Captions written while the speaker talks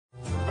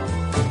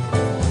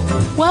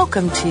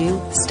Welcome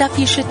to Stuff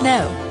You Should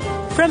Know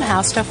from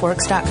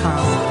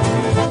HowStuffWorks.com.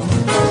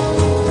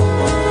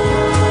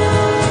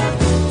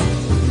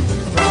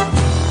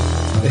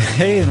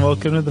 Hey, and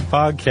welcome to the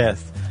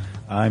podcast.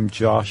 I'm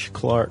Josh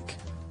Clark.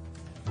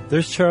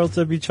 There's Charles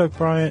W. Chuck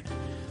Bryant.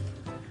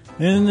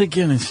 And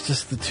again, it's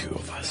just the two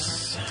of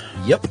us.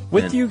 Yep.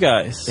 With and you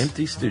guys.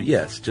 Empty studio.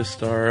 Yes,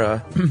 just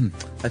our,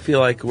 I feel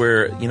like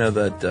we're,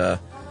 the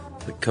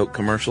Coke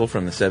commercial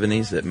from the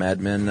 70s that Mad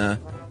Men,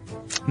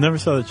 Never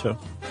saw that show.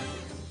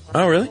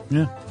 Oh, really?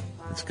 Yeah.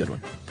 That's a good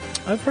one.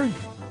 I've heard.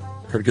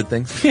 Heard good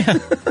things? Yeah.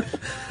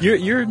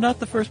 You're not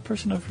the first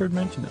person I've heard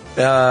mention it.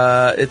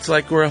 It's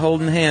like we're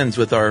holding hands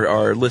with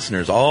our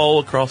listeners all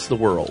across the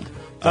world.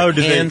 Like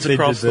hands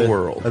across the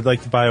world. I'd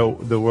like to buy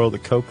the World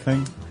of Coke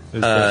thing.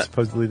 Is that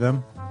supposedly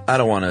them? I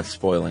don't want to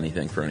spoil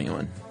anything for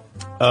anyone.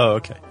 Oh,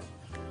 okay.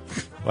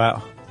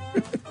 Wow.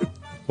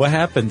 What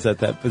happens at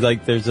that?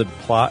 Like, there's a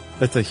plot.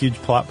 That's a huge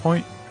plot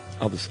point.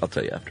 I'll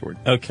tell you afterward.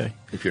 Okay.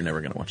 If you're never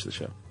going to watch the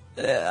show.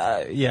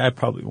 Yeah, I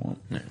probably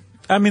won't. Yeah.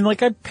 I mean,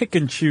 like, I pick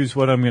and choose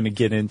what I'm going to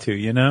get into,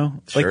 you know?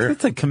 Sure. Like,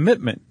 that's a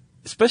commitment.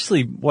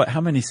 Especially,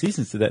 how many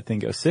seasons did that thing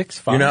go? 6,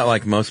 5? You're not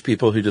like most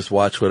people who just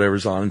watch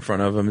whatever's on in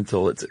front of them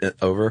until it's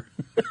over?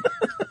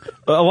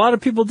 A lot of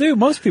people do.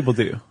 Most people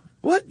do.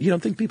 What? You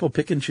don't think people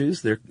pick and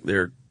choose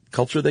their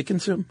culture they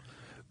consume?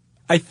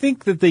 I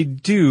think that they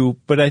do,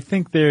 but I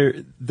think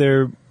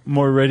they're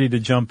more ready to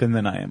jump in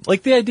than I am.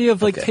 Like the idea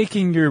of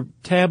taking your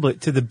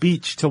tablet to the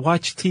beach to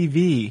watch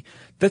TV.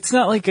 That's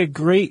not like a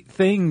great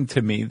thing to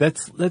me.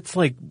 That's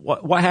like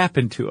what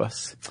happened to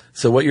us.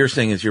 So what you're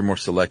saying is you're more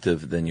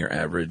selective than your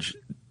average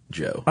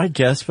Joe. I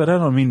guess, but I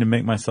don't mean to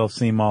make myself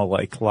seem all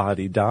like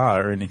la-di-da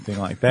or anything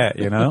like that,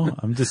 you know?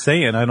 I'm just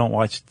saying I don't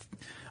watch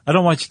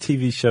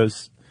TV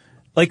shows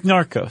like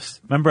Narcos.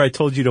 Remember I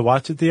told you to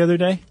watch it the other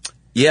day?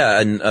 Yeah,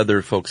 and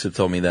other folks have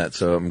told me that,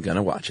 so I'm going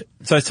to watch it.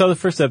 So I saw the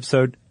first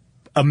episode.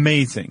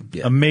 Amazing.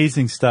 Yeah.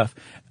 Amazing stuff.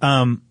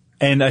 And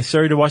I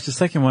started to watch the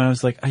second one. I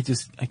was like, I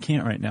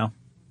can't right now.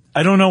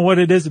 I don't know what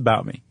it is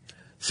about me.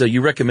 So you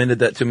recommended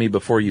that to me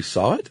before you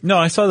saw it? No,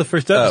 I saw the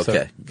first episode. Oh,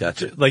 okay.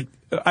 Gotcha. Like,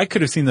 I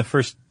could have seen the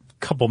first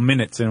couple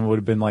minutes and it would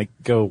have been like,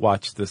 go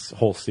watch this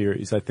whole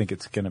series. I think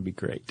it's going to be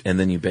great. And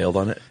then you bailed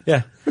on it?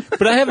 Yeah.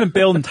 But I haven't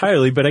bailed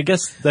entirely, but I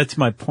guess that's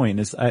my point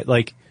is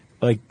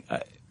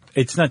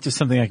it's not just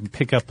something I can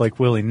pick up like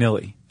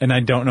willy-nilly. And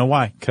I don't know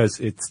why, because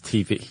it's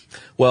TV.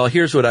 Well,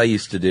 here's what I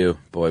used to do.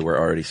 Boy, we're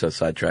already so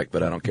sidetracked,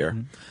 but I don't care.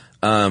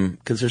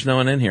 Because there's no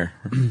one in here.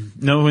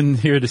 No one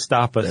here to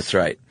stop us. That's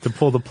right. To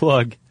pull the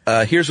plug.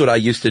 Here's what I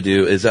used to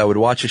do is I would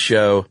watch a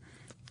show,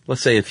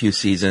 let's say a few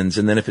seasons,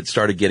 and then if it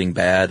started getting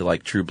bad,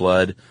 like True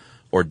Blood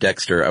or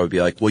Dexter, I would be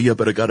like, well, yeah,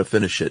 but I got to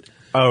finish it.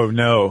 Oh,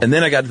 no. And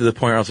then I got to the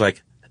point where I was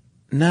like,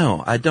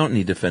 no, I don't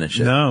need to finish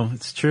it. No,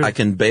 it's true. I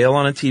can bail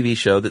on a TV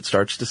show that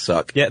starts to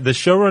suck. Yeah, the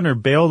showrunner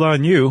bailed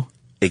on you.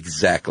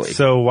 Exactly.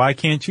 So why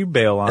can't you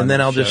bail on it? And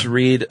then I'll just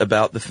read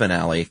about the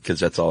finale,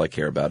 because that's all I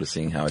care about is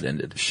seeing how it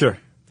ended. Sure.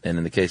 And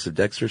in the case of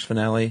Dexter's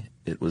finale,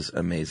 it was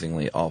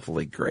amazingly,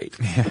 awfully great.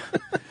 Yeah.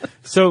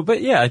 So,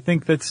 but yeah, I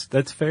think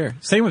that's fair.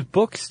 Same with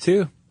books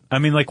too. I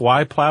mean, like,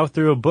 why plow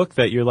through a book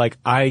that you're like,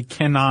 I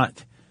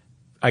cannot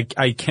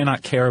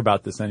care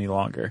about this any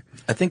longer?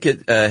 I think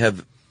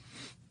I'm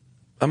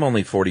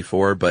only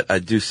 44, but I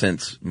do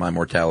sense my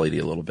mortality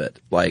a little bit.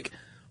 Like,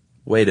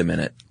 wait a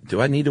minute. Do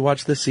I need to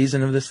watch this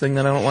season of this thing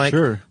that I don't like?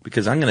 Sure.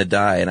 Because I'm going to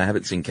die and I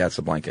haven't seen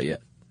Casablanca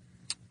yet.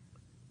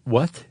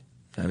 What?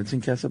 I haven't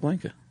seen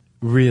Casablanca.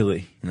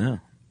 Really? No.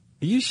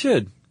 You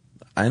should.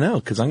 I know,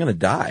 because I'm going to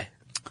die.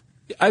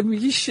 I mean,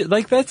 you should.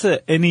 Like, that's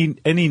any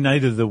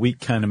night of the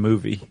week kind of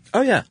movie. Oh,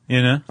 yeah.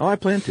 You know? Oh, I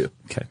plan to.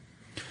 Okay.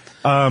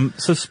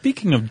 So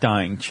speaking of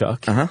dying,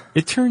 Chuck,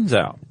 It turns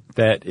out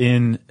that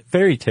in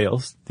fairy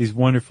tales, these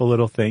wonderful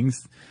little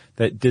things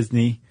that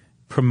Disney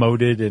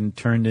promoted and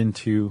turned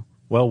into,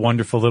 well,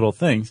 wonderful little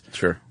things.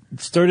 Sure.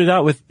 It started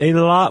out with a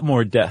lot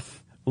more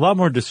death, a lot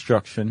more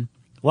destruction,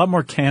 a lot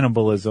more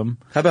cannibalism.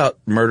 How about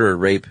murder,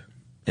 rape,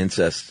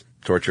 incest,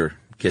 torture,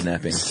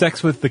 kidnapping?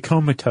 Sex with the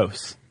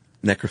comatose.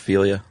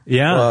 Necrophilia?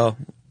 Yeah. Well,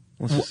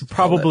 let's just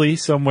probably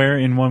somewhere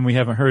in one we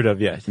haven't heard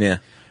of yet. Yeah.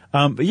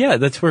 But yeah,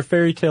 that's where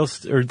fairy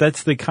tales, or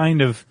that's the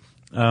kind of,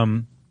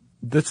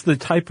 that's the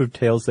type of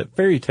tales that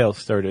fairy tales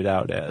started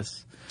out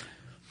as.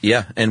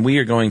 Yeah, and we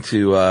are going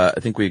to, I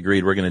think we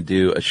agreed we're going to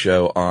do a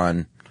show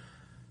on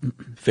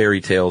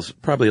fairy tales,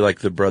 probably like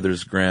the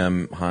Brothers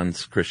Grimm,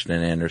 Hans Christian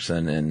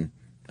Andersen, and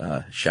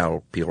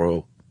Charles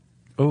Perrault.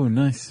 Oh,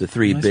 nice. The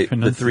three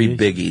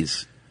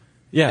biggies.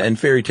 Yeah. And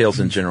fairy tales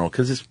in general,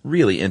 because it's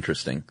really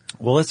interesting.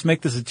 Well, let's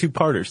make this a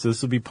two-parter. So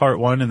this will be part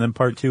 1, and then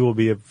part 2 will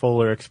be a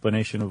fuller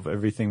explanation of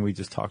everything we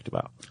just talked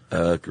about.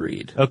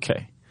 Agreed.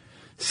 Okay.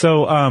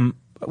 So,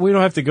 we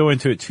don't have to go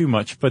into it too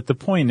much, but the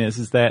point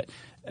is that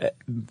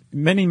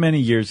many, many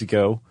years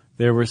ago,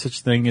 there were such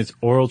thing as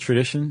oral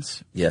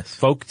traditions, Yes.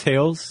 folk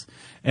tales,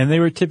 and they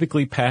were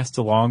typically passed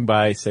along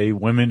by, say,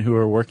 women who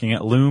were working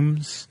at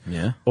looms,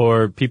 Yeah.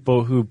 or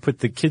people who put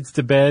the kids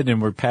to bed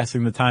and were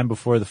passing the time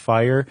before the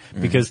fire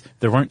because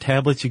there weren't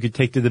tablets you could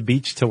take to the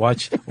beach to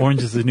watch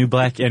Orange is the New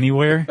Black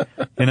anywhere,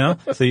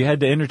 so you had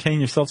to entertain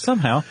yourself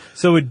somehow.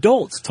 So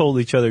adults told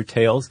each other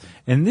tales,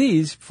 and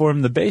these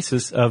formed the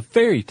basis of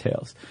fairy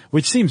tales,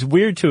 which seems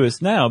weird to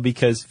us now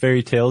because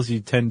fairy tales you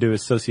tend to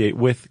associate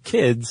with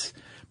kids,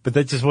 but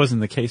that just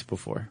wasn't the case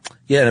before.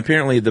 Yeah, and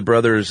apparently the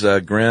brothers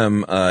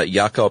Grimm,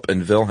 Jakob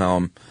and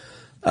Wilhelm,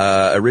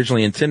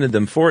 originally intended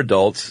them for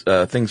adults.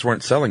 Things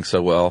weren't selling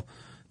so well,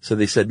 so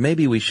they said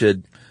maybe we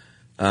should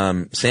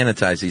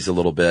sanitize these a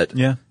little bit,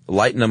 Yeah.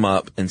 lighten them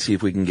up, and see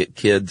if we can get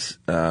kids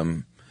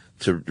to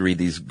read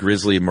these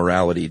grisly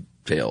morality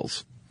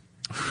tales.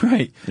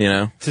 Right. You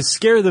know? To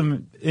scare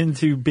them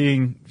into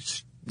being,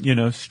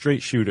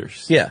 straight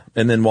shooters. Yeah.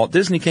 And then Walt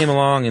Disney came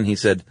along and he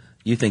said,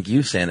 "You think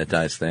you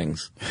sanitize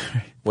things?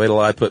 Wait till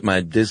I put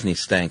my Disney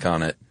stank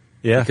on it."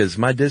 Yeah. Because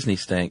my Disney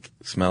stank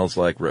smells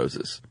like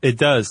roses. It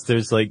does.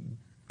 There's like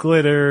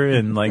glitter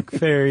and like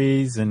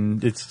fairies,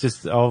 and it's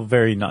just all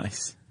very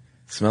nice.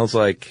 Smells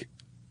like,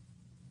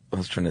 I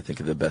was trying to think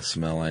of the best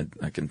smell I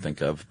can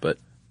think of, but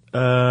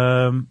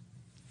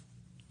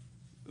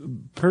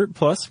Pert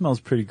Plus smells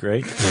pretty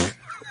great.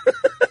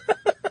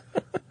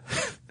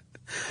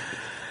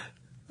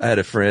 I had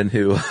a friend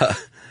who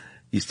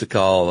used to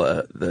call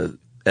the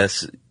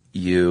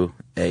SUAVE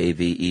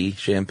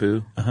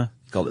shampoo.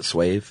 He called it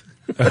Swave.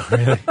 Oh,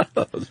 really?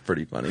 That was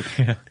pretty funny.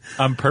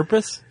 On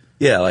purpose?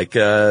 Yeah, like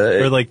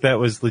Or like that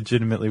was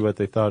legitimately what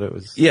they thought it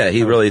was? yeah,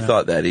 he really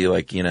thought that. He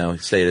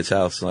stayed at his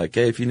house like,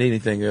 "Hey, if you need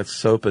anything, got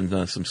soap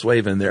and some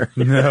Swave in there."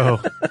 No.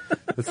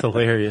 That's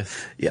hilarious.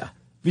 Yeah.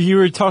 You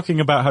were talking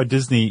about how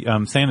Disney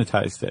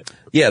sanitized it.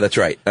 Yeah, that's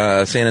right.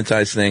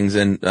 Sanitize things.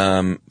 And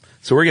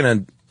so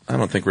I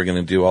don't think we're going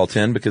to do all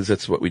 10 because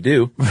that's what we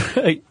do.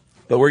 Right.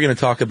 But we're going to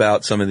talk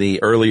about some of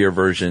the earlier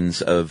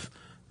versions of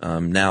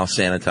now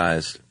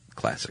sanitized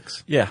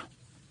classics. Yeah.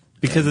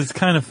 Because it's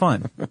kind of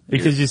fun.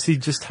 Because you see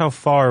just how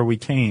far we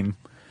came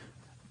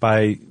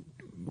by,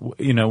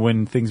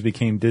 when things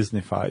became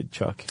Disneyfied,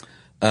 Chuck.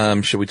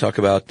 Should we talk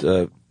about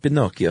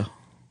Pinocchio?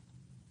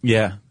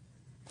 Yeah.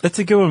 That's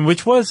a good one,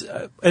 which was,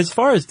 as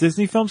far as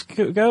Disney films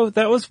go,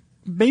 that was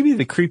maybe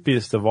the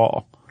creepiest of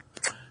all.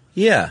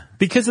 Yeah.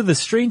 Because of the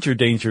stranger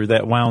danger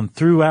that wound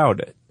throughout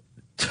it.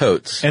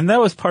 Totes. And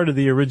that was part of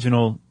the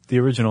original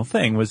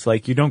thing, was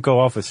like, you don't go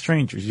off with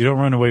strangers. You don't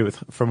run away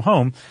from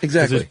home. 'Cause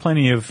Exactly. there's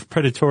plenty of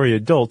predatory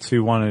adults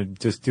who want to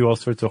just do all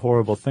sorts of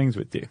horrible things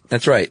with you.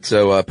 That's right.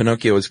 So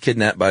Pinocchio was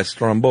kidnapped by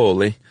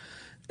Stromboli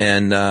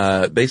and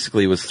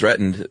basically was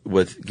threatened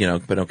with,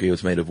 Pinocchio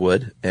was made of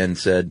wood and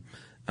said,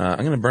 "I'm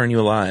going to burn you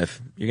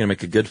alive. You're going to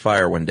make a good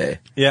fire one day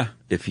Yeah.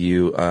 if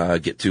you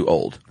get too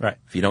old. Right.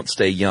 If you don't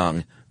stay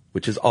young,"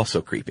 which is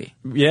also creepy.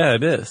 Yeah,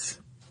 it is.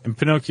 And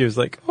Pinocchio's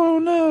like, "Oh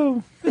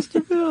no,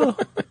 Mr. Bill."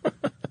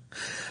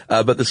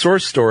 But the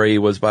source story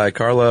was by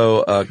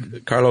Carlo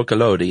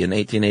Collodi in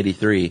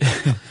 1883.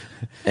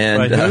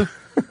 And By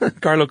who?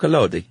 Carlo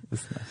Collodi.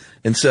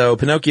 And so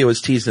Pinocchio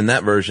was teased in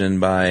that version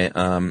by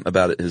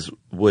about his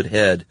wood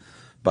head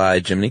by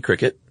Jiminy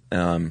Cricket. I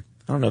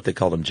don't know if they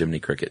called him Jiminy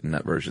Cricket in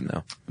that version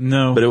though.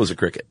 No. But it was a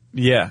cricket.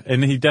 Yeah,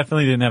 and he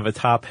definitely didn't have a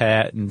top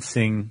hat and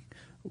sing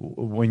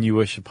 "When You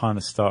Wish Upon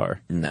a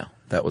Star." No,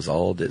 that was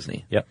all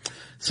Disney. Yep.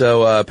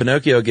 So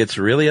Pinocchio gets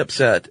really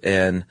upset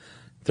and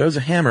throws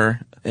a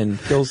hammer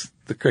and kills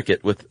the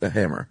cricket with a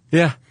hammer.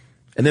 Yeah.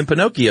 And then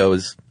Pinocchio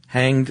is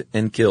hanged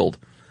and killed.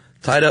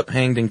 Tied up,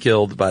 hanged, and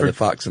killed by the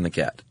fox and the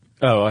cat.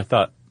 Oh, I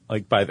thought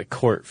like by the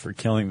court for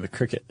killing the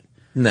cricket.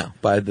 No,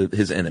 by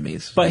his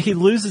enemies. But he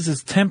loses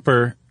his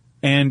temper,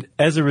 and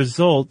as a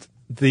result,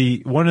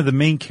 one of the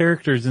main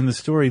characters in the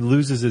story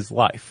loses his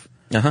life.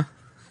 Uh-huh.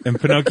 And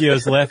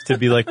Pinocchio's left to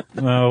be like,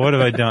 "Oh, what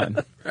have I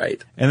done?"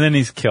 Right. And then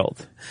he's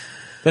killed.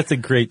 That's a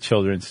great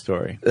children's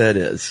story. That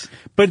is.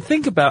 But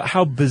think about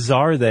how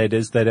bizarre that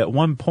is, that at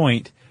one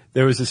point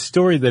there was a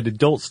story that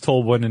adults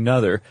told one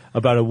another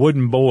about a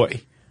wooden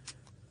boy.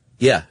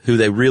 Yeah, who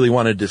they really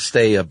wanted to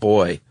stay a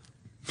boy,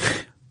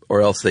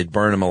 or else they'd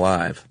burn him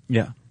alive.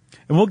 Yeah.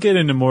 And we'll get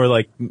into more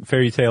like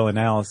fairy tale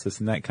analysis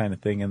and that kind of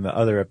thing in the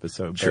other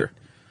episode. Sure.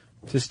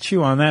 Just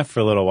chew on that for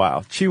a little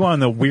while. Chew on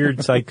the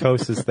weird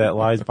psychosis that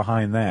lies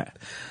behind that.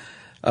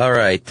 All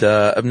right.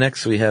 Up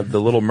next we have The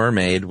Little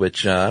Mermaid,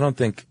 which I don't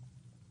think,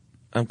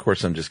 of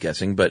course I'm just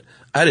guessing, but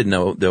I didn't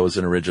know there was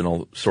an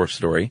original source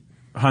story.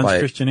 Hans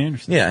Christian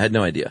Andersen. Yeah, I had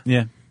no idea.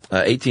 Yeah.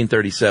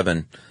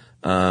 1837.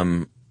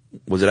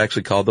 Was it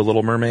actually called The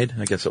Little Mermaid?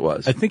 I guess it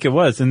was. I think it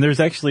was. And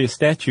there's actually a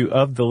statue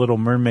of the Little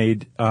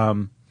Mermaid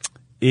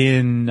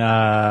in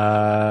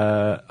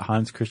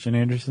Hans Christian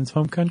Andersen's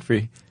home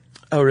country.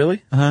 Oh,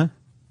 really? Uh-huh.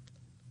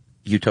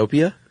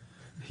 Utopia?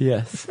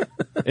 Yes.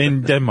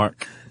 In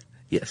Denmark.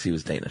 Yes, he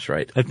was Danish,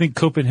 right? I think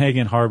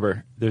Copenhagen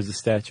Harbor, there's a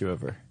statue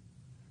of her.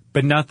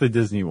 But not the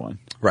Disney one.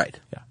 Right.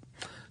 Yeah.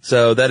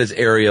 So that is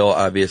Ariel,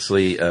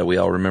 obviously. We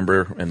all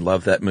remember and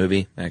love that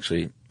movie.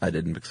 Actually, I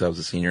didn't because I was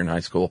a senior in high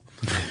school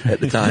at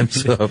the time,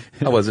 so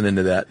I wasn't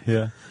into that.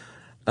 Yeah.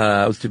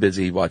 I was too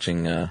busy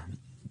watching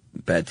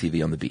bad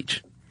TV on the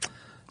beach.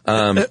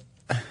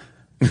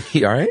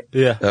 You all right?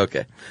 Yeah.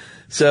 Okay.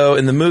 So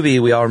in the movie,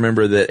 we all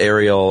remember that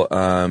Ariel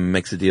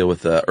makes a deal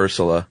with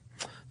Ursula,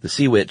 the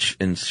sea witch,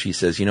 and she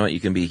says, "You know what? You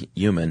can be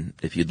human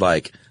if you'd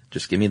like.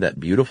 Just give me that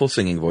beautiful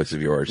singing voice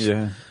of yours."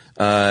 Yeah.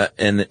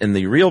 And in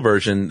the real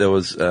version, there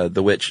was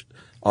the witch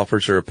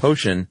offers her a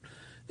potion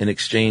in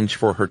exchange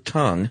for her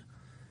tongue,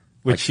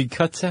 Which she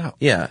cuts out.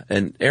 Yeah,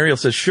 and Ariel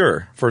says,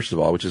 "Sure," first of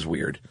all, which is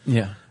weird.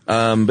 Yeah.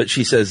 But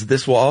she says,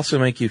 "This will also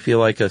make you feel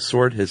like a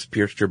sword has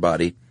pierced your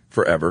body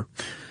forever.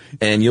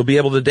 And you'll be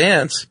able to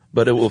dance,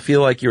 but it will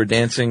feel like you're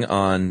dancing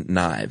on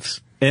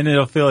knives." And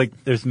it'll feel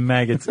like there's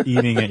maggots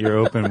eating at your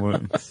open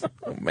wounds.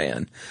 Oh,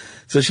 man.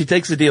 So she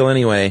takes the deal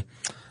anyway.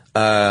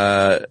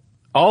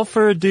 All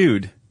for a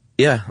dude.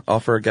 Yeah, all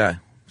for a guy.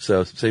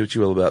 So say what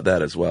you will about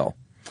that as well.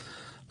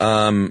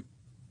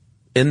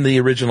 In the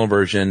original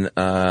version,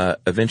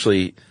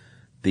 eventually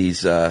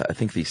these, I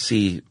think these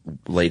sea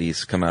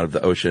ladies come out of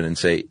the ocean and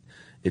say,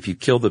 if you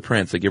kill the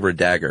prince, they give her a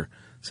dagger.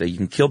 Say, you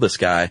can kill this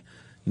guy,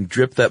 you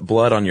drip that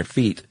blood on your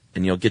feet,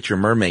 and you'll get your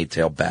mermaid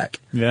tail back.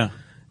 Yeah.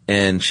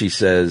 And she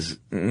says,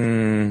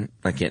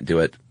 I can't do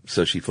it.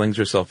 So she flings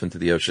herself into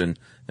the ocean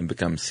and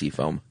becomes sea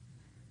foam.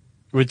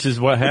 Which is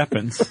what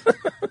happens.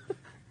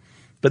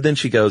 But then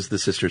she goes, the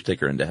sisters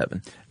take her into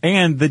heaven.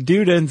 And the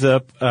dude ends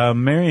up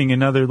marrying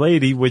another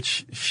lady,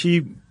 which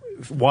she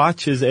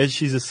watches as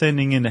she's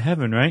ascending into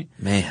heaven, right?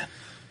 Man.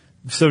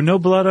 So no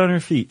blood on her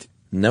feet.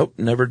 Nope,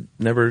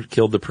 never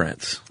killed the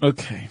prince.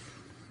 Okay.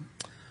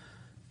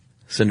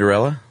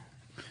 Cinderella?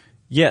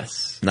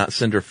 Yes. Not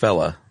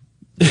Cinderfella.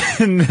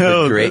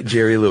 No. The great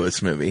Jerry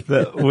Lewis movie.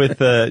 With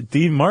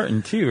Dean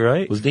Martin, too,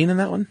 right? Was Dean in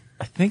that one?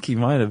 I think he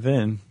might have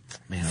been.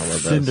 Man, I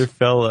love those.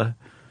 Cinderfella.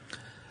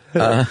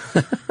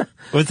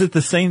 Was it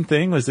the same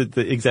thing? Was it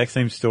the exact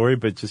same story,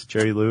 but just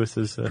Jerry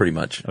Lewis's? Pretty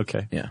much.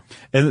 Okay. Yeah.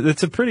 And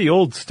it's a pretty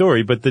old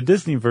story, but the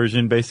Disney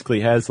version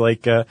basically has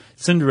like,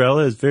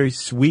 Cinderella is very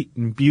sweet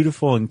and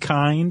beautiful and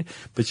kind,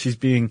 but she's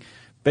being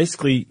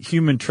basically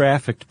human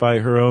trafficked by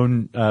her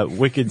own,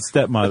 wicked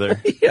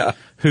stepmother. Yeah.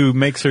 Who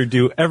makes her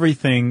do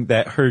everything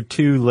that her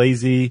two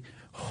lazy,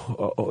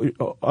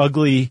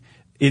 ugly,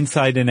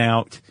 inside and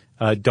out,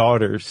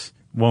 daughters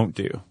won't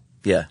do.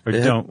 Yeah. Or we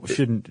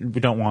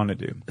don't want to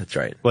do. That's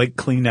right. Like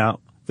clean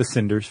out the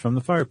cinders from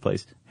the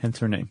fireplace, hence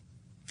her name.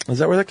 Is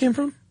that where that came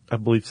from? I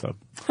believe so.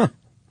 Huh.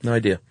 No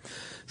idea.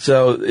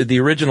 So the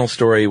original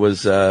story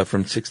was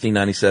from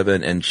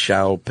 1697 and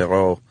Charles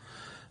Perrault,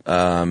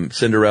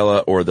 Cinderella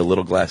or the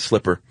Little Glass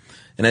Slipper.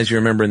 And as you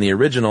remember in the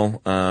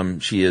original,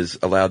 she is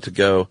allowed to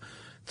go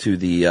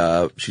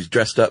to she's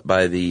dressed up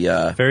by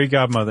the Fairy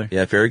godmother.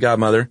 Yeah, fairy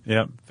godmother.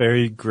 Yep.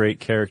 Very great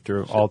character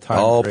of all time.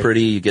 All great.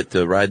 pretty. You get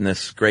to ride in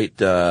this great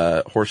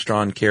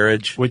horse-drawn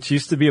carriage. Which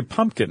used to be a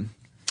pumpkin.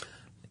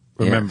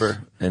 Remember. Yes.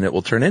 And it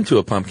will turn into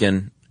a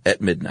pumpkin at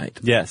midnight.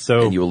 Yeah,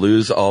 so and you will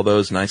lose all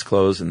those nice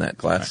clothes and that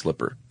glass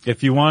slipper.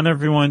 If you want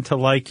everyone to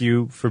like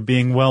you for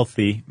being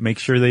wealthy, make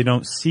sure they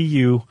don't see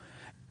you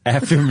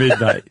after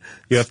midnight.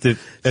 You have to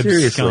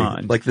Seriously,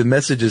 abscond. like the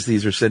messages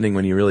these are sending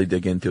when you really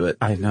dig into it.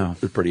 I know.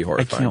 They're pretty I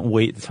horrifying. can't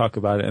wait to talk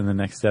about it in the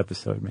next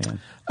episode,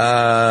 man.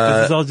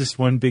 This is all just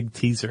one big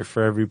teaser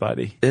for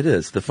everybody. It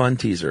is the fun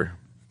teaser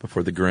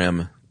before the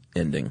grim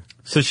ending.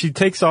 So she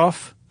takes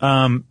off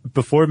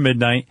before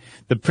midnight.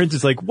 The prince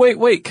is like,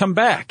 wait, come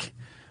back.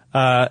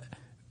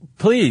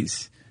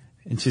 Please.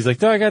 And she's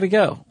like, no, I gotta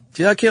go.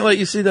 Yeah, I can't let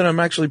you see that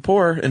I'm actually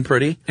poor and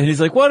pretty. And he's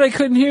like, what? I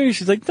couldn't hear you.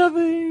 She's like,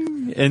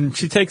 nothing. And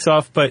she takes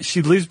off, but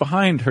she leaves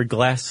behind her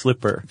glass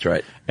slipper. That's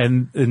right.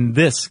 And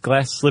this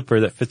glass slipper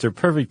that fits her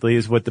perfectly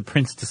is what the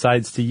prince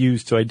decides to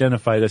use to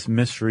identify this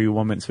mystery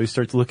woman. So he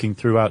starts looking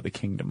throughout the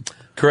kingdom.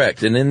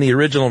 Correct. And in the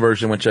original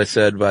version, which I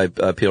said by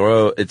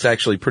Perrault, it's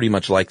actually pretty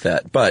much like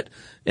that. But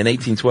in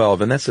 1812,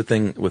 and that's the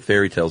thing with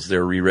fairy tales,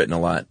 they're rewritten a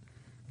lot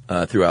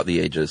throughout the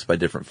ages by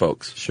different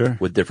folks. Sure.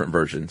 With different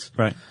versions.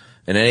 Right.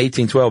 And in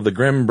 1812, the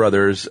Grimm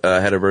brothers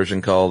had a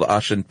version called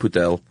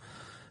Aschenputtel.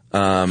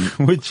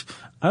 Which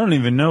I don't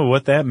even know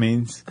what that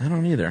means. I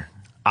don't either.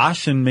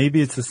 Ashen, maybe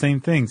it's the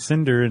same thing.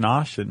 Cinder and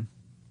Ashen.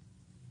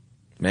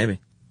 Maybe.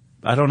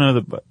 I don't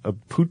know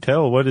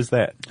Putel, what is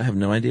that? I have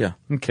no idea.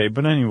 Okay,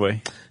 but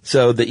anyway.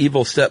 So the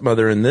evil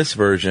stepmother in this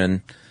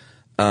version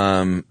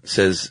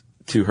says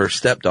to her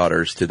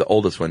stepdaughters, to the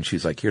oldest one,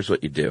 she's like, here's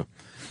what you do.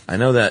 I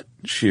know that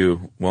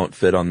shoe won't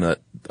fit on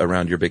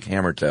around your big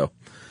hammer toe.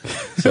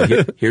 So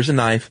here's a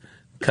knife,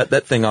 cut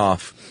that thing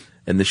off,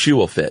 and the shoe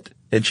will fit.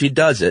 And she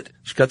does it.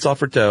 She cuts off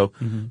her toe,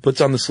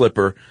 puts on the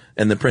slipper,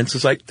 and the prince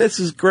is like, this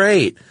is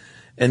great.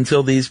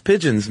 Until these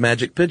pigeons,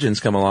 magic pigeons,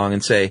 come along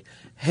and say,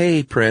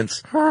 hey,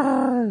 prince,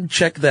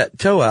 check that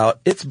toe out.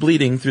 It's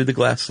bleeding through the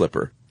glass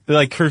slipper.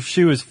 Like her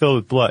shoe is filled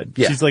with blood.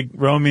 Yeah. She's like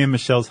Romeo and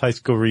Michelle's high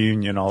school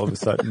reunion all of a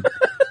sudden.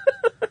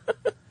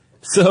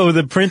 So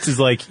the prince is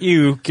like,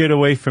 you get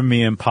away from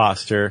me,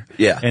 imposter.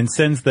 Yeah. And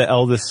sends the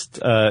eldest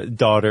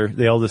daughter,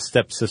 the eldest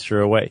stepsister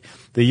away.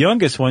 The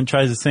youngest one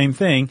tries the same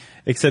thing,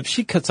 except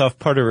she cuts off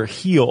part of her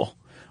heel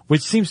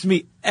which seems to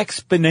me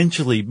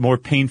exponentially more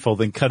painful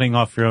than cutting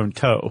off your own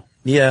toe.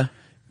 Yeah.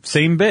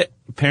 Same bit.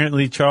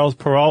 Apparently Charles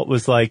Perrault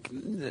was like,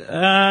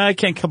 I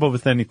can't come up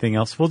with anything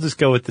else. We'll just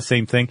go with the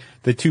same thing.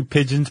 The two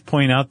pigeons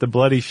point out the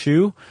bloody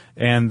shoe,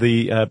 and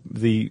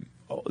the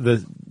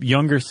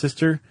younger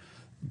sister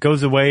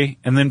goes away,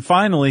 and then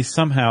finally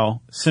somehow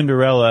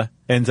Cinderella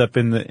ends up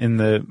in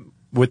the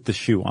with the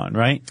shoe on,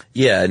 right?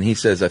 Yeah, and he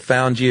says, I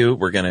found you.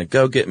 We're going to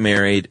go get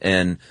married.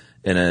 And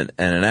in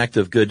an act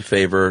of good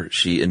favor,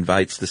 she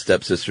invites the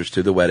stepsisters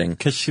to the wedding.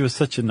 Because she was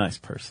such a nice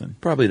person.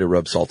 Probably to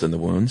rub salt in the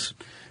wounds.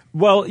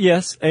 Well,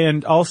 yes,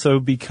 and also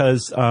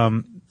because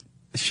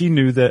she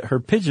knew that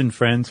her pigeon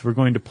friends were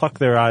going to pluck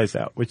their eyes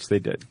out, which they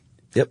did.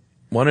 Yep.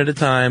 One at a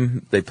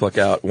time, they pluck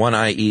out one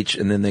eye each,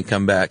 and then they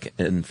come back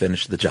and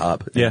finish the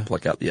job and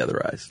pluck out the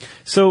other eyes.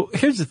 So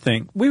here's the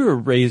thing. We were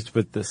raised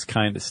with this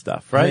kind of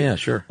stuff, right? Oh, yeah,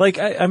 sure. Like,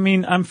 I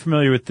mean, I'm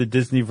familiar with the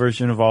Disney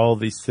version of all of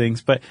these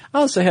things, but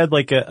I also had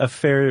like a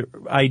fair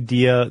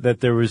idea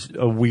that there was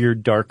a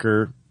weird,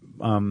 darker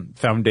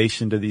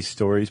foundation to these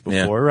stories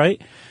before,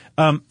 right?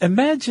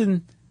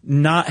 Imagine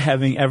not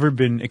having ever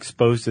been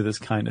exposed to this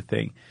kind of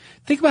thing.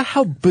 Think about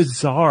how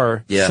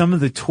bizarre some of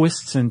the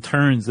twists and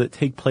turns that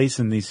take place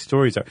in these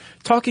stories are.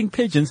 Talking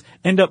pigeons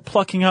end up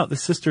plucking out the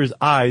sister's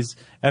eyes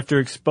after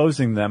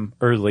exposing them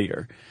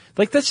earlier.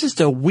 Like, that's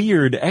just a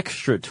weird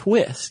extra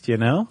twist, you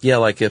know? Yeah,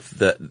 like if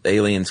the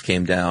aliens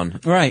came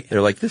down. Right.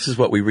 They're like, this is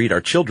what we read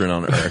our children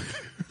on Earth.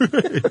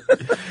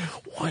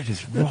 What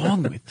is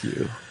wrong with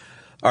you?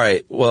 All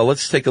right. Well,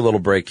 let's take a little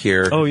break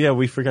here. Oh, yeah,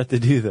 we forgot to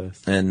do this.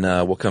 And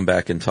we'll come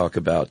back and talk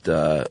about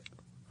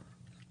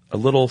a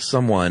little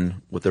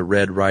someone with a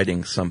red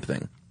riding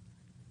something.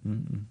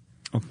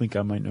 I think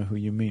I might know who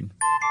you mean.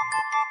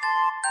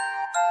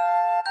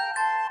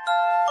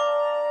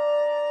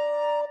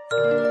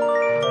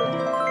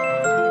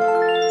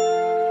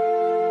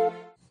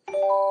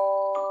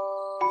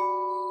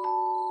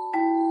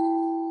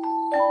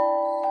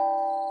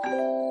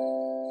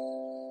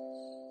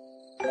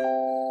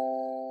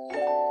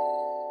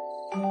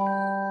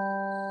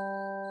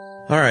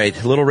 All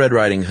right, Little Red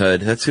Riding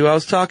Hood. That's who I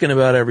was talking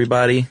about,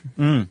 everybody.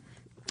 I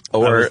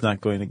was not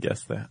going to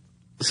guess that.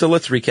 So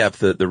let's recap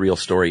the real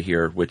story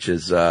here, which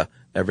is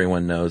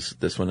everyone knows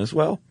this one as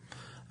well,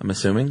 I'm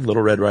assuming.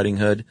 Little Red Riding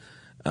Hood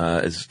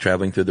is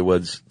traveling through the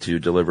woods to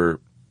deliver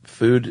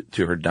food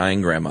to her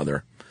dying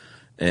grandmother,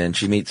 and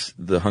she meets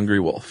the hungry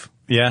wolf.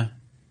 Yeah.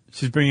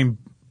 She's bringing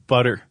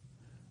butter.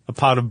 A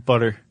pot of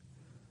butter.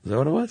 Is that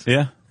what it was?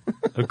 Yeah.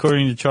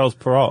 According to Charles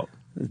Perrault.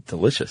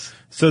 Delicious.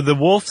 So the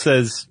wolf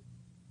says,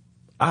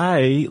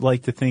 I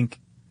like to think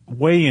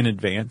way in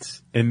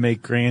advance and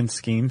make grand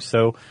schemes,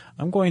 so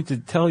I'm going to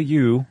tell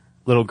you,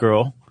 little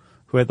girl,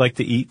 who I'd like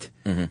to eat,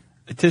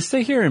 to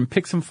stay here and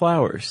pick some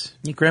flowers.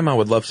 Your grandma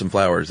would love some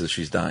flowers as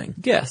she's dying.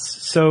 Yes.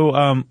 So,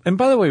 and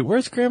by the way,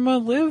 where's Grandma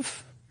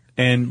live?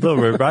 And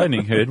Little Red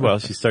Riding Hood, while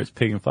she starts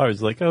picking flowers,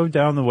 is like, oh,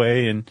 down the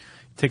way and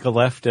take a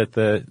left at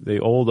the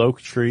old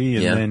oak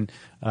tree, and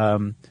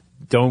then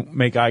don't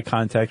make eye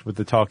contact with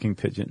the talking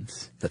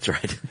pigeons. That's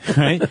right.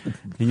 Right?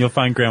 And you'll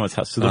find Grandma's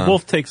house. So the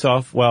wolf takes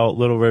off while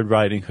Little Red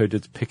Riding Hood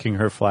is picking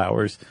her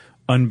flowers.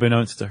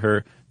 Unbeknownst to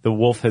her, the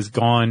wolf has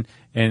gone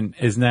and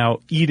is now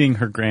eating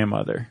her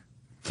grandmother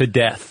to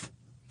death.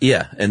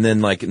 Yeah, and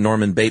then like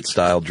Norman Bates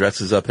style,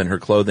 dresses up in her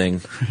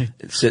clothing,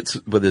 sits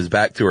with his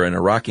back to her in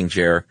a rocking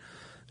chair,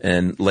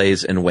 and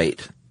lays in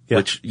wait,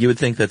 which you would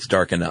think that's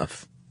dark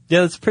enough.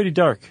 Yeah, that's pretty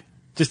dark.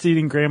 Just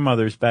eating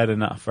grandmother's bad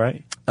enough,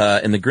 right?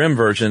 In the Grimm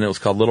version, it was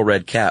called Little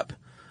Red Cap.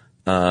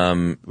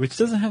 Which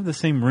doesn't have the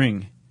same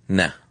ring.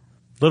 Nah.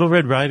 Little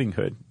Red Riding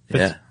Hood.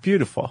 That's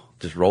beautiful.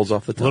 Just rolls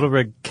off the tongue. Little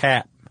Red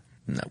Cap.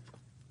 Nope.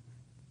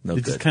 No It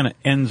good. just kind of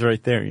ends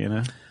right there, you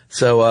know?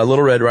 So,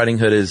 Little Red Riding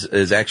Hood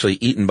is actually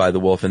eaten by the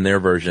wolf in their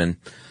version.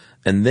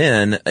 And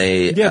then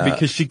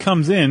because she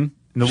comes in,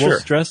 and the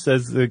wolf's dressed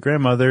as the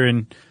grandmother,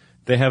 and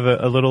they have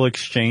a little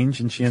exchange,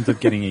 and she ends up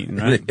getting eaten,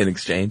 right? in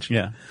exchange.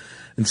 Yeah.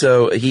 And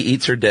so he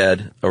eats her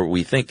dead, or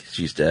we think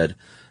she's dead.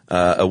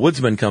 A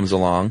woodsman comes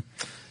along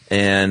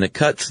and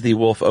cuts the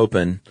wolf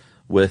open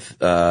with,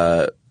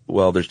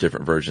 there's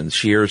different versions,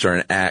 shears or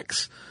an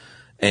axe.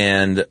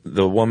 And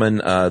the woman,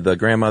 the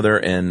grandmother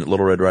and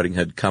Little Red Riding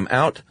Hood come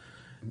out,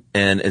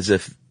 and as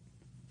if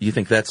you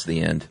think that's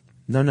the end.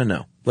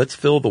 No. Let's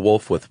fill the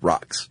wolf with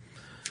rocks.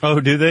 Oh,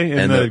 do they?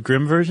 In the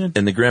Grimm version?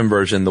 In the Grimm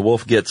version, the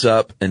wolf gets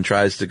up and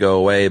tries to go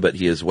away, but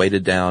he is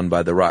weighted down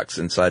by the rocks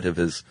inside of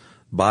his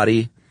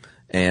body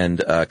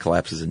and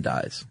collapses and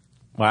dies.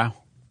 Wow.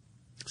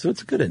 So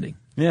it's a good ending.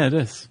 Yeah, it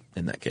is.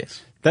 In that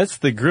case. That's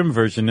the Grimm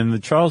version. In the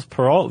Charles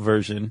Perrault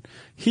version,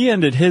 he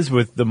ended his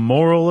with the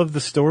moral of the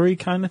story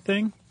kind of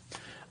thing.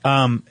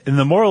 And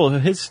the moral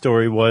of his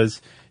story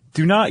was,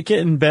 do not get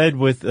in bed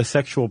with a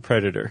sexual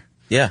predator.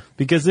 Yeah.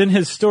 Because in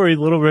his story,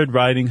 Little Red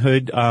Riding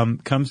Hood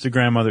comes to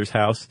grandmother's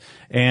house,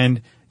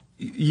 and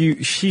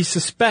she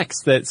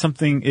suspects that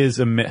something is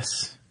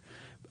amiss.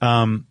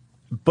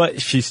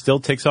 But she still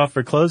takes off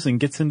her clothes and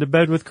gets into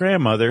bed with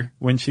grandmother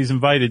when she's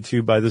invited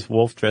to by this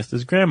wolf dressed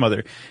as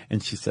grandmother.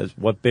 And she says,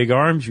 what big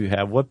arms you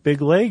have, what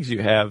big legs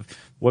you have.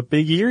 what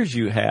big ears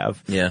you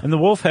have. Yeah. And the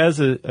wolf has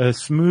a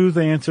smooth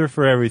answer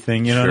for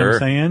everything, you know what I'm Sure.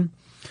 saying?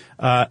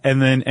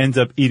 And then ends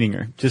up eating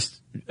her.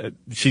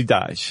 She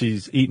dies.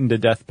 She's eaten to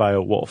death by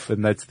a wolf,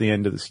 and that's the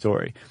end of the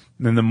story.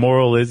 And then the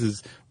moral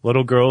is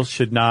little girls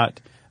should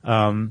not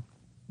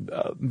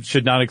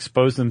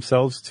expose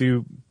themselves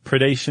to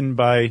predation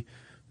by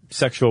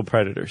sexual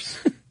predators.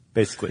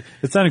 Basically,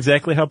 it's not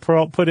exactly how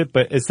Perrault put it,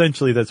 but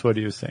essentially that's what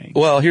he was saying.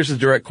 Well, here's a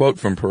direct quote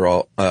from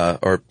Perrault,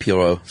 or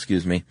Pierrot,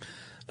 excuse me.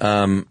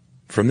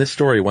 From this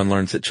story, one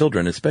learns that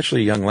children,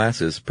 especially young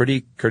lasses,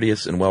 pretty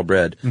courteous and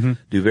well-bred,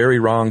 do very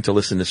wrong to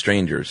listen to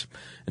strangers.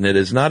 And it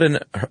is not an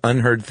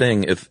unheard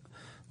thing if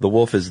the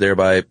wolf is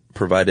thereby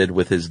provided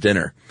with his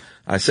dinner.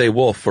 I say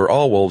wolf, for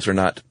all wolves are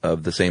not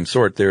of the same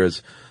sort. There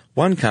is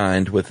one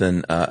kind with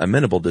an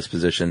amenable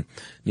disposition,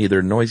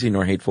 neither noisy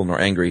nor hateful nor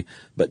angry,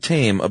 but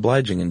tame,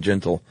 obliging, and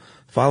gentle,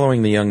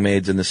 following the young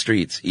maids in the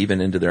streets,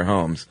 even into their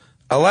homes.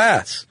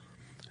 Alas!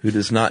 Who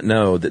does not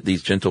know that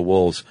these gentle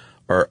wolves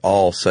are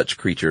all such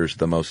creatures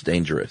the most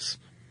dangerous?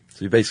 So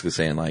you're basically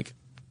saying, like,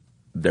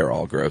 they're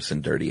all gross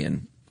and dirty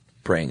and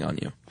preying on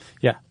you.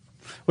 Yeah.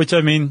 Which,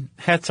 I mean,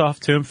 hats off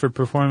to him for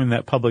performing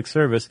that public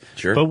service.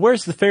 Sure. But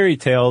where's the fairy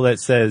tale that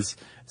says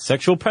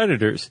sexual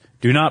predators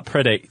do not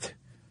predate?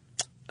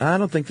 I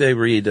don't think they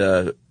read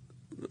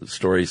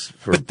stories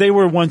for... But they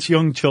were once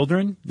young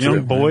children, True.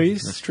 young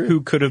boys, That's true.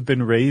 who could have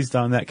been raised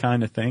on that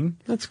kind of thing,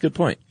 That's a good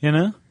point. you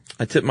know?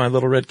 I tip my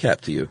little red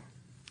cap to you.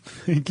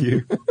 Thank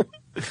you.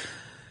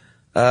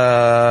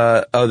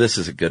 This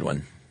is a good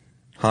one.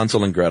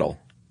 Hansel and Gretel.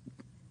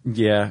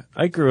 Yeah,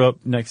 I grew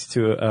up next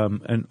to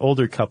an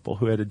older couple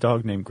who had a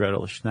dog named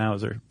Gretel, a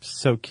Schnauzer.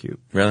 So cute.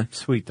 Really?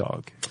 Sweet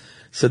dog.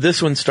 So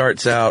this one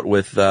starts out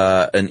with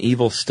an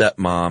evil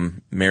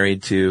stepmom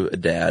married to a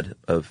dad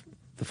of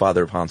the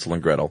father of Hansel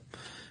and Gretel.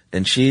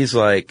 And she's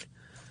like,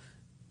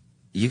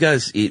 you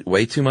guys eat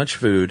way too much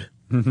food,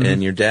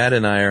 and your dad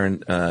and I are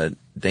in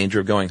danger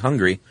of going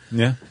hungry.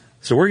 Yeah.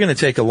 So we're going to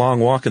take a long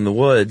walk in the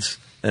woods,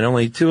 and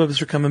only two of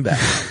us are coming back.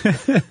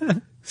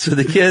 So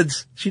the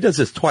kids, she does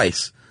this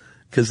twice,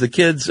 because the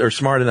kids are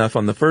smart enough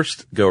on the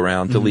first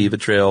go-round to leave a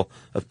trail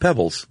of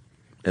pebbles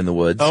in the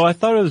woods. Oh, I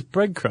thought it was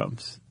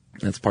breadcrumbs.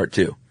 That's part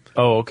two.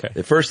 Oh, okay.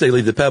 At first they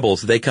leave the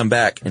pebbles, they come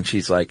back, and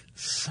she's like,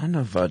 son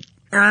of a...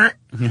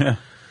 Yeah.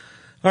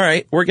 All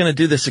right, we're going to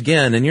do this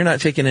again, and you're not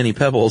taking any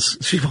pebbles.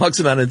 She walks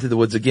them out into the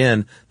woods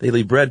again. They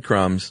leave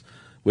breadcrumbs,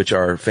 which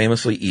are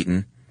famously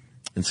eaten,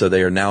 and so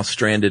they are now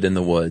stranded in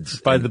the woods.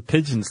 By the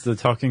pigeons, the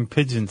talking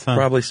pigeons, huh?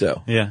 Probably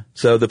so. Yeah.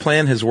 So the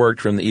plan has worked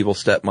from the evil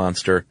step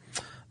monster.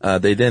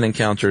 They then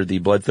encounter the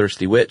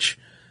bloodthirsty witch,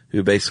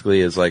 who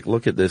basically is like,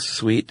 look at this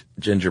sweet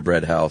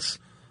gingerbread house.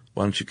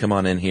 Why don't you come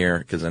on in here?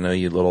 Because I know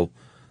you little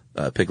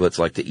piglets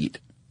like to eat.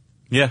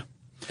 Yeah.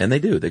 And they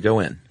do. They go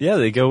in. Yeah,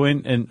 they go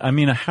in, and I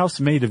mean, a house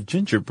made of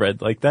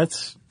gingerbread, like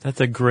that's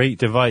a great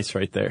device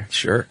right there.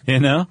 Sure. You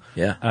know?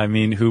 Yeah. I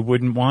mean, who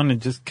wouldn't want to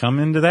just come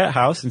into that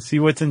house and see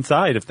what's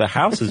inside if the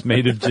house is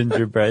made of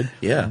gingerbread?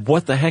 Yeah.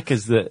 What the heck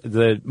is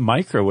the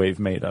microwave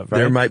made of, right?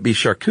 There might be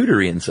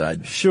charcuterie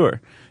inside. Sure.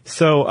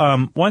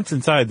 So, once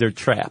inside, they're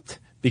trapped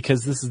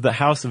because this is the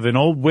house of an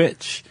old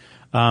witch,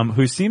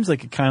 who seems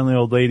like a kindly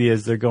old lady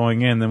as they're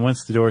going in. Then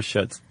once the door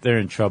shuts, they're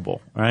in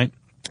trouble, right?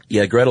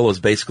 Yeah, Gretel is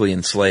basically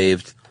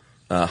enslaved.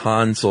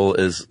 Hansel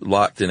is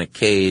locked in a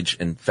cage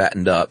and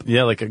fattened up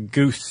Yeah, like a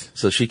goose.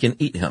 so she can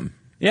eat him.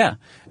 Yeah.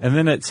 And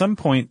then at some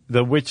point,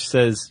 the witch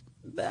says,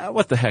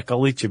 what the heck,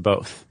 I'll eat you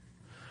both.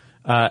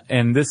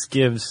 And this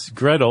gives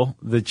Gretel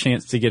the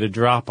chance to get a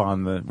drop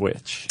on the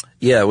witch.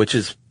 Yeah, which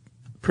is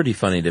pretty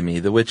funny to me.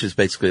 The witch is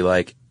basically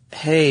like,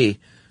 hey,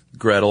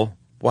 Gretel,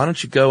 why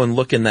don't you go and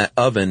look in that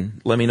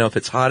oven? Let me know if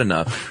it's hot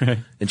enough.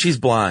 And she's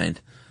blind,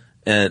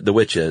 the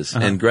witch is.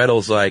 And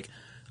Gretel's like,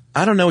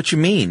 I don't know what you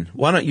mean.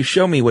 Why don't you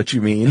show me what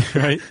you mean?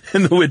 Right.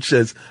 And the witch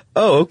says,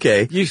 oh,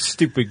 okay. You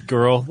stupid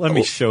girl, let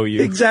me show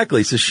you.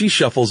 Exactly. So she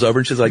shuffles over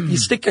and she's like, you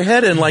stick your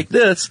head in like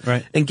this.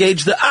 Right.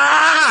 Engage the,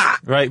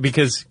 Right,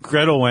 because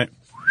Gretel went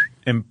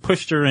and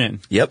pushed her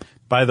in. Yep.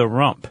 By the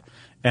rump.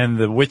 And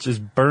the witch is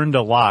burned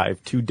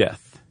alive to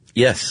death.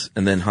 Yes.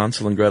 And then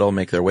Hansel and Gretel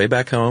make their way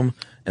back home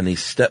and the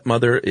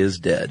stepmother is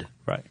dead.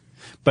 Right.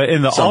 But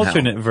in the Somehow.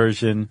 alternate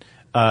version,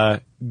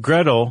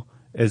 Gretel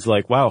is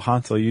like, wow,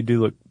 Hansel, you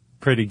do look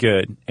pretty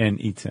good, and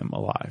eats him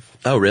alive.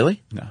 Oh,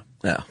 really? No.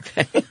 Oh,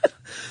 okay.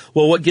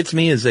 Well, what gets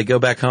me is they go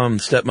back home,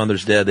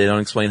 stepmother's dead, they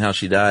don't explain how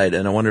she died,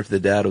 and I wonder if the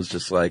dad was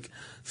just like,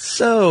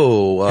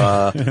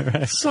 so,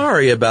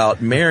 sorry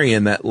about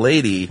marrying that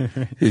lady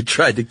who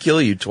tried to kill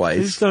you Just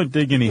twice. don't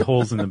dig any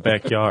holes in the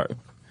backyard.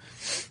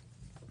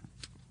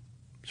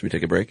 Should we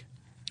take a break?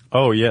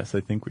 Oh, yes,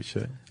 I think we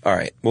should. All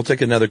right. We'll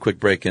take another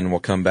quick break and we'll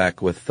come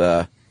back with,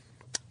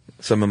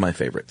 some of my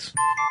favorites.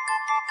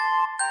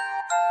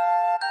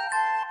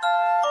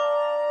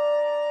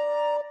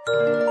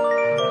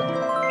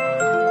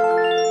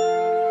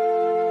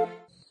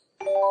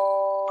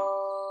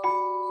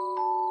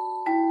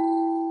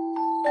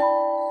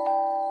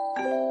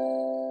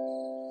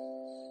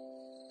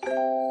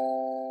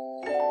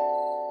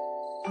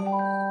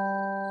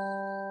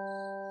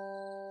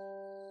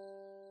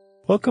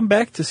 Welcome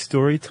back to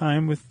Story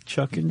Time with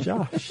Chuck and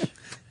Josh.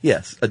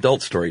 Yes,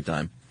 adult story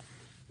time.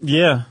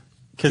 Yeah,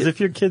 because if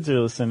your kids are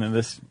listening to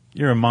this,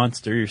 you're a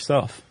monster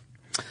yourself.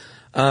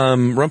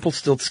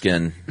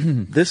 Rumpelstiltskin.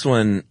 This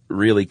one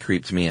really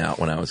creeped me out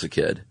when I was a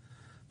kid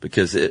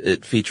because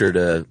it featured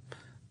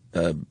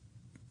an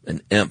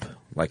imp,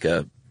 like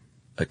a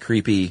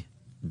creepy,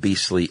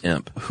 beastly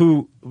imp.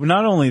 Who,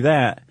 not only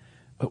that,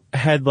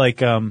 had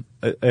like a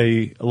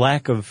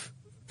lack of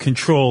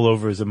control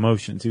over his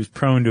emotions. He was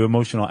prone to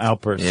emotional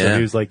outbursts. So Yeah.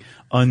 he was like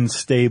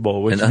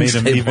unstable, which An made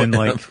him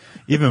unstable imp.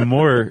 even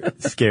more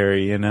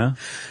scary, you know?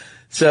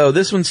 So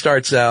this one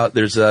starts out,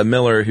 there's a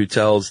miller who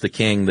tells the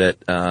king that,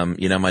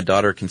 my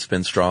daughter can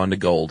spin straw into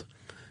gold.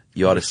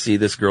 You ought to see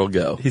this girl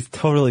go. He's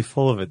totally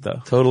full of it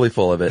though. Totally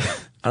full of it.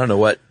 I don't know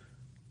what,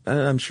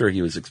 I'm sure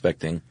he was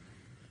expecting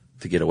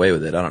to get away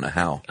with it. I don't know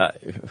how.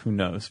 Who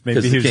knows? Maybe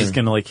 'Cause he the was just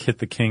king- gonna like hit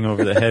the king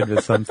over the head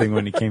with something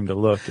when he came to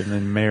look and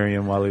then marry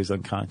him while he was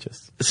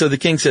unconscious. So the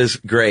king says,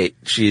 great,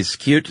 she's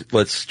cute.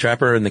 Let's trap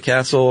her in the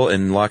castle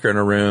and lock her in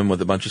a room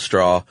with a bunch of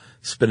straw,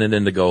 spin it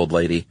into gold,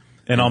 lady.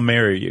 And I'll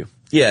marry you.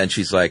 Yeah, and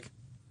she's like,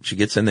 she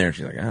gets in there and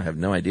she's like, I have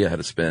no idea how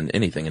to spin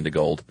anything into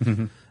gold.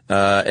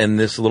 And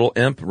this little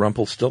imp,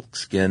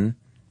 Rumpelstiltskin,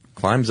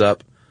 climbs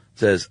up,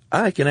 says,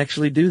 I can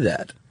actually do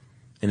that.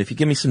 And if you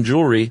give me some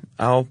jewelry,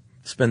 I'll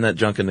spin that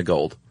junk into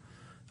gold.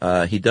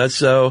 He does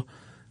so.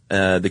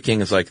 The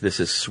king is like, this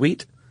is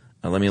sweet.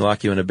 Let me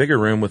lock you in a bigger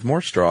room with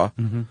more straw.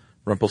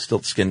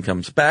 Rumpelstiltskin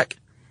comes back,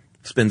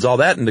 spins all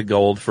that into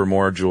gold for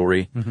more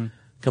jewelry,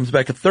 comes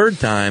back a third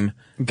time.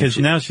 Because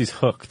now she's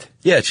hooked.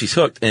 Yeah, she's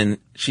hooked, and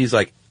she's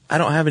like, I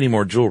don't have any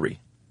more jewelry.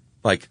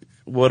 Like,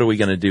 what are we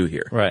going to do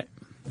here? Right.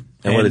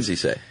 And what does he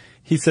say?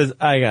 He says,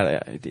 I got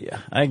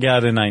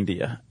an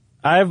idea.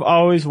 I've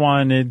always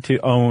wanted to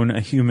own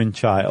a human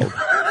child.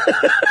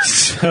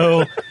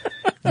 So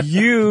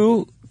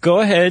you go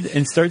ahead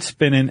and start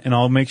spinning, and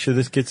I'll make sure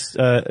this gets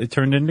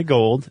turned into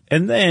gold.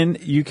 And then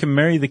you can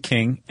marry the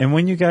king. And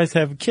when you guys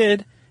have a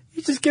kid,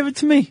 you just give it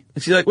to me.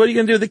 And she's like, what are you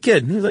going to do with the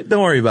kid? And he's like,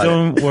 don't worry about it.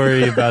 Don't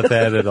worry about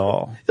that at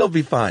all. He'll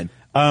be fine.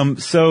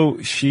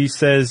 So she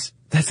says,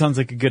 that sounds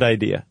like a good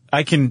idea.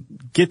 I can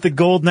get the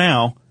gold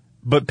now,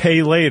 but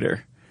pay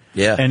later.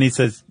 Yeah. And he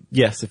says,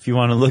 yes, if you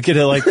want to look at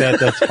it like that,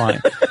 that's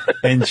fine.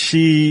 And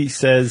she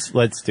says,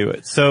 let's do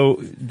it. So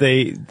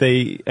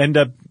they end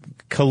up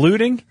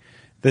colluding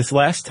this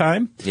last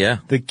time. Yeah.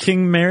 The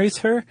king marries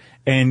her,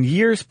 and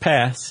years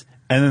pass,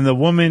 and then the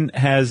woman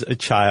has a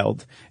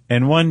child.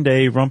 And one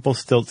day,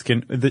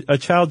 Rumpelstiltskin, a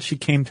child she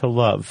came to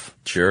love,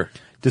 Sure.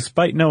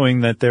 despite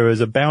knowing that there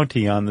was a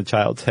bounty on the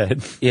child's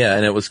head. Yeah,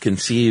 and it was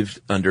conceived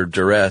under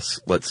duress,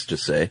 let's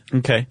just say.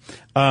 Okay.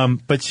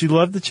 But she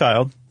loved the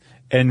child,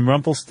 and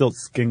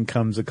Rumpelstiltskin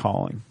comes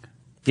a-calling.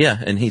 Yeah,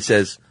 and he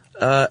says,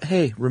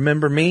 hey,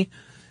 remember me?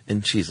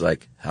 And she's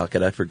like, how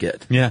could I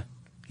forget? Yeah.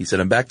 He said,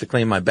 I'm back to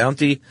claim my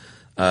bounty.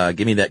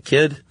 Give me that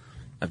kid.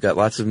 I've got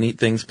lots of neat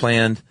things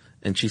planned.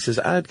 And she says,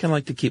 I'd kind of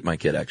like to keep my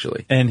kid,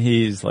 actually. And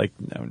he's like,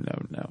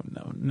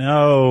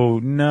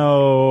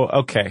 no.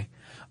 Okay.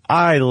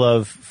 I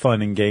love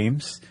fun and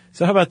games.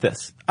 So how about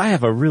this? I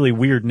have a really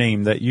weird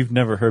name that you've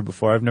never heard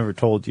before. I've never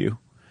told you.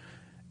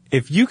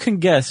 If you can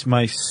guess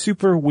my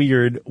super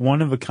weird,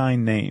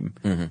 one-of-a-kind name,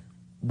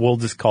 we'll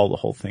just call the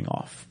whole thing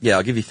off. Yeah,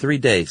 I'll give you 3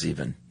 days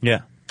even.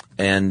 Yeah.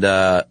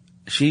 And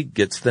she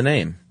gets the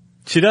name.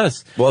 She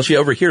does. Well, she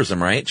overhears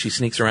him, right? She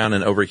sneaks around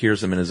and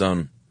overhears him in his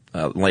own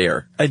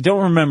lair. I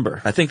don't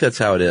remember. I think that's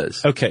how it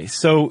is. Okay,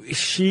 so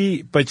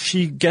she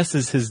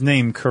guesses his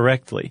name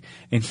correctly,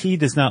 and he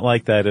does not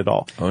like that at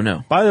all. Oh,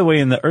 no. By the way,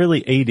 in the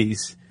early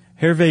 80s,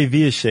 Hervé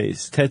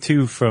Villechaize,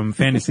 Tattoo from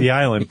Fantasy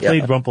Island,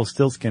 played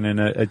Rumpelstiltskin in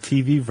a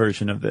TV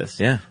version of this.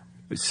 Yeah.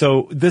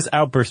 So this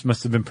outburst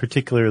must have been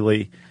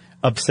particularly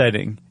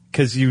upsetting,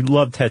 because you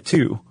love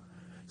Tattoo.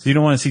 So you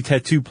don't want to see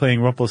Tattoo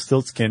playing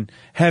Rumpelstiltskin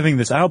having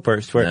this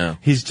outburst where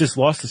he's just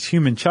lost his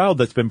human child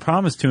that's been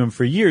promised to him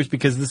for years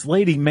because this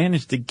lady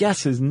managed to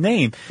guess his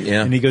name.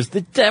 Yeah. And he goes, the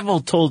devil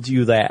told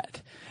you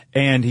that.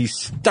 And he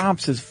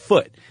stomps his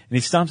foot, and he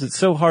stomps it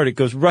so hard it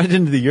goes right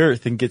into the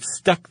earth and gets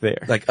stuck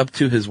there. Like up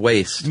to his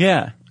waist.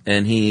 Yeah.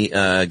 And he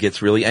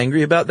gets really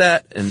angry about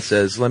that and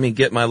says, let me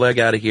get my leg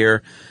out of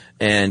here.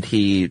 And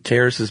he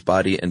tears his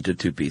body into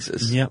 2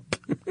 pieces. Yep.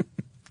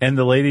 And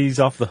the lady's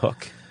off the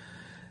hook.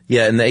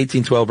 Yeah, in the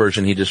 1812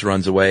 version, he just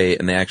runs away,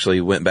 and they actually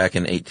went back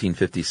in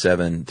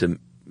 1857 to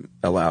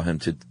allow him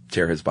to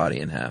tear his body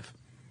in half.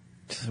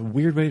 It's a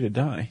weird way to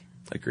die.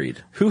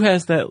 Agreed. Who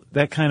has that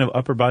kind of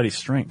upper body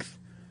strength?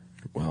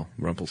 Well,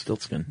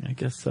 Rumpelstiltskin. I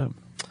guess so.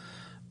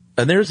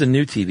 And there's a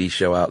new TV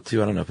show out,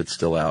 too. I don't know if it's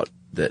still out,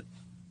 that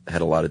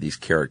had a lot of these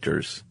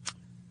characters.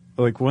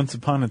 Like Once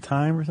Upon a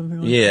Time or something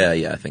like that?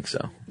 Yeah, I think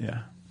so.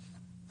 Yeah.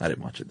 I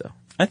didn't watch it, though.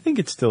 I think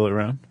it's still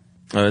around.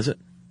 Oh, is it?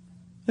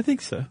 I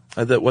think so.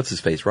 What's his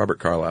face? Robert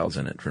Carlyle's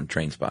in it from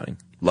Trainspotting.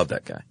 Love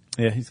that guy.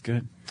 Yeah, he's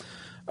good.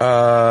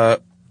 All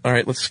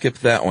right, let's skip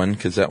that one,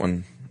 because that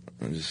one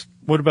just...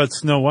 What about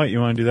Snow White?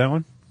 You want to do that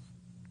one?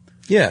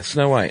 Yeah,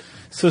 Snow White.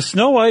 So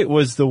Snow White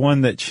was the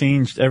one that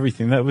changed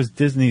everything. That was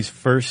Disney's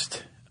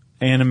first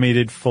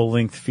animated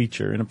full-length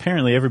feature. And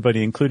apparently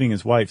everybody, including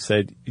his wife,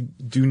 said,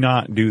 do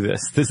not do this.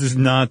 This is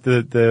not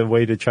the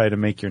way to try to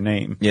make your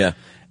name. Yeah.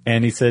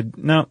 And he said,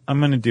 no, I'm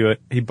going to do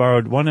it. He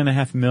borrowed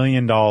 $1.5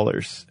 million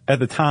at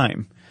the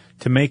time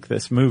to make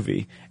this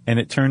movie. And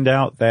it turned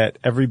out that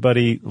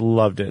everybody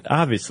loved it.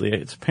 Obviously,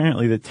 it's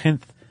apparently the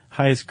 10th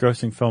highest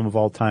grossing film of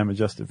all time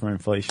adjusted for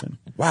inflation.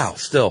 Wow.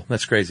 Still,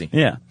 that's crazy.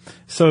 Yeah.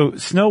 So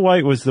Snow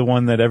White was the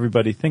one that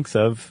everybody thinks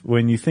of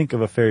when you think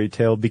of a fairy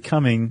tale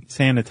becoming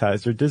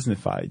sanitized or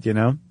Disneyfied, you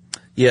know?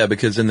 Yeah,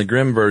 because in the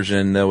Grimm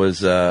version, there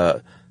was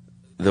a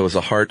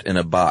heart in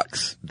a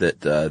box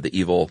that, the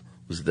evil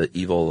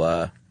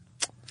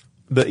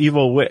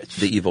witch.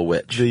 The evil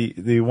witch.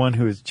 The one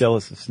who is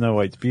jealous of Snow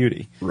White's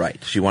beauty.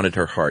 Right. She wanted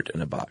her heart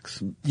in a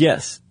box.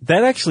 Yes.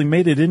 That actually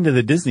made it into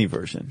the Disney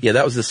version. Yeah,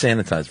 that was the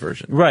sanitized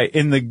version. Right.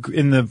 In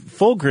the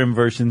full Grimm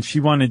version, she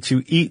wanted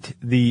to eat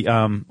the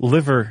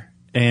liver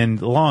and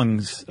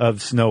lungs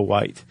of Snow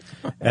White,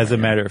 as a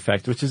matter of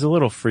fact, which is a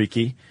little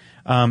freaky.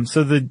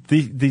 So the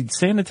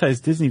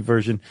sanitized Disney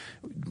version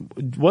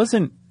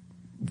wasn't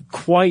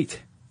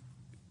quite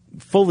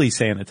fully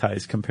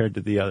sanitized compared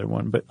to the other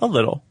one, but a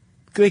little.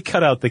 They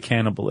cut out the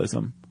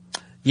cannibalism.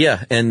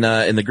 Yeah, and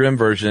in the Grimm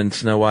version,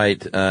 Snow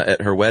White at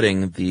her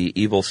wedding, the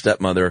evil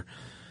stepmother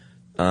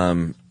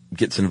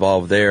gets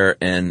involved there,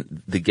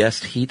 and the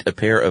guests heat a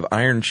pair of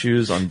iron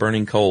shoes on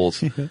burning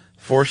coals,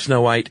 force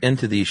Snow White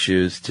into these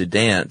shoes to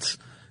dance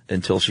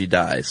until she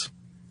dies.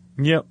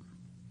 Yep.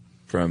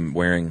 From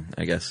wearing,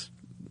 I guess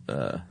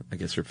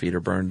her feet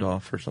are burned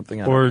off or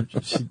something. Or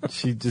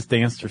she just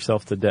danced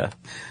herself to death.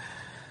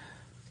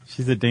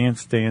 She's a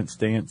dancing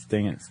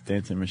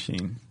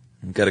machine.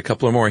 We've got a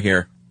couple of more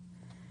here.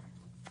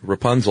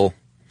 Rapunzel.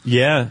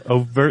 Yeah,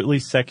 overtly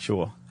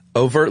sexual.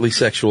 Overtly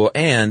sexual,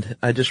 and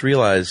I just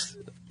realized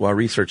while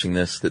researching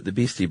this that the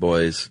Beastie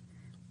Boys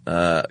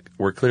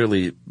were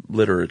clearly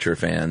literature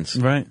fans.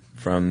 Right.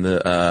 From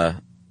the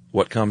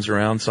What Comes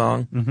Around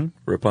song. Mm-hmm.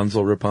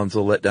 Rapunzel,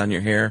 Rapunzel, let down your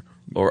hair,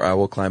 or I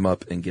will climb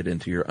up and get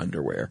into your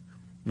underwear,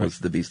 was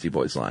the Beastie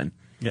Boys line.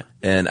 Yeah.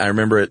 And I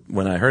remember it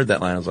when I heard that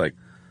line, I was like,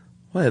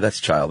 well, that's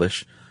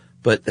childish.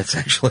 But that's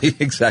actually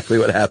exactly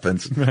what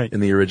happens in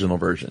the original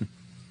version.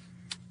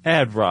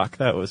 Ad Rock,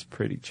 that was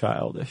pretty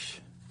childish.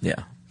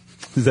 Yeah.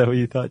 Is that what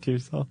you thought to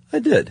yourself? I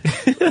did.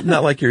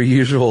 Not like your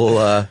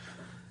usual,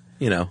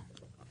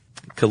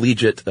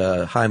 collegiate,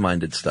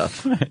 high-minded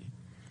stuff.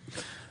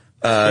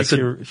 Right.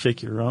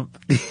 Shake your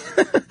rump.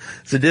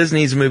 So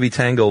Disney's movie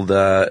Tangled,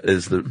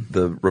 is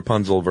the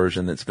Rapunzel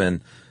version that's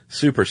been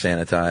super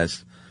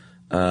sanitized.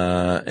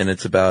 And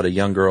it's about a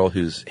young girl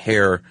whose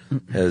hair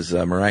has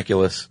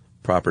miraculous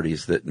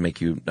properties that make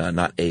you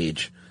not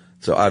age.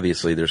 So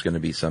obviously there's going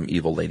to be some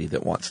evil lady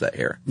that wants that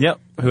hair. Yep.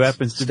 Who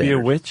happens to be a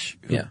witch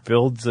who Yeah.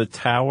 builds a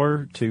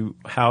tower to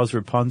house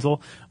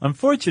Rapunzel.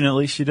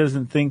 Unfortunately, she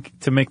doesn't think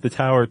to make the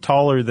tower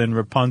taller than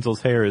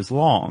Rapunzel's hair is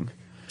long.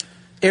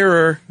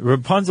 Error.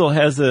 Rapunzel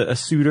has a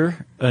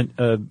suitor,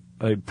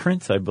 a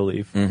prince, I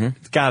believe. Mm-hmm.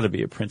 It's gotta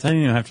be a prince. I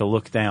didn't even have to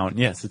look down.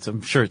 Yes,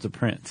 I'm sure it's a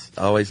prince.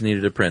 Always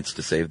needed a prince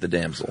to save the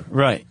damsel.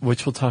 Right.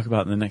 Which we'll talk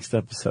about in the next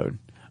episode.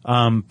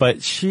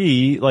 But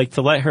she liked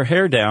to let her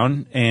hair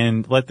down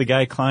and let the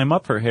guy climb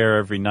up her hair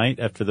every night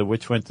after the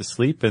witch went to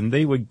sleep, and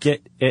they would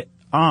get it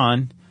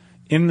on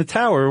in the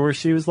tower where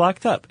she was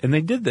locked up. And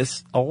they did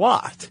this a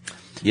lot.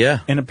 Yeah.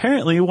 And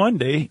apparently one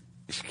day,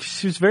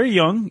 she was very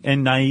young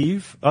and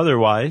naive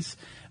otherwise,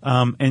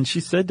 and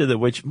she said to the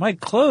witch, "My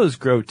clothes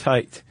grow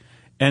tight."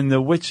 And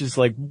the witch is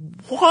like,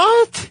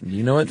 "What?"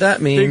 You know what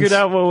that means. Figured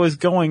out what was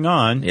going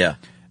on. Yeah.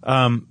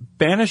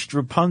 Banished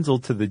Rapunzel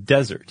to the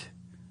desert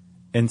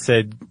and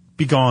said,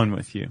 "Be gone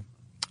with you."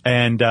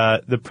 And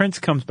the prince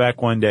comes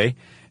back one day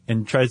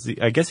and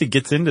I guess he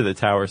gets into the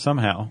tower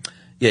somehow.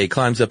 Yeah, he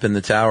climbs up in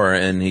the tower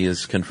and he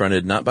is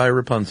confronted not by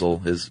Rapunzel,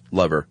 his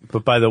lover,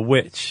 But by the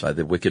witch. by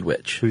the wicked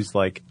witch. Who's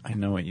like, "I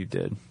know what you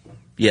did."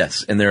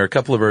 Yes, and there are a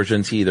couple of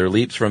versions. He either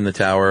leaps from the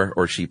tower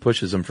or she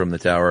pushes him from the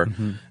tower.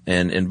 Mm-hmm.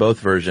 And in both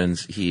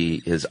versions,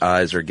 his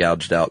eyes are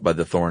gouged out by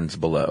the thorns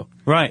below.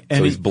 Right.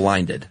 So he's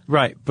blinded.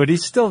 Right. But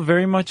he's still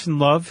very much in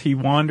love. He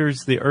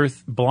wanders the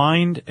earth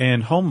blind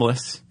and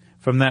homeless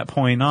from that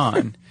point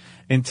on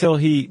until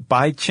he,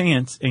 by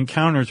chance,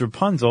 encounters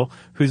Rapunzel,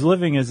 who's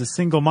living as a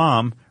single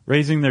mom,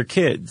 raising their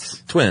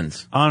kids.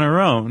 Twins. On her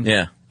own.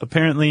 Yeah.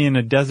 Apparently in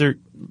a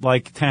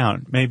desert-like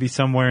town. Maybe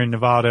somewhere in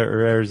Nevada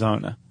or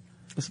Arizona.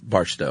 It's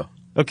Barstow.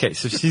 Okay,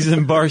 so she's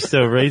in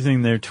Barstow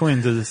raising their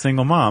twins as a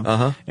single mom.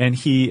 Uh-huh. And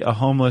he, a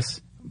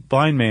homeless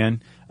blind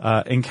man,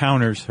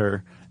 encounters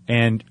her.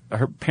 And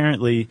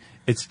apparently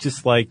it's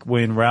just like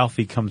when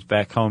Ralphie comes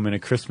back home in A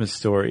Christmas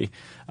Story.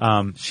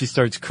 She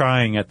starts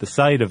crying at the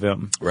sight of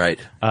him. Right.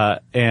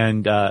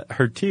 And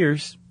her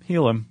tears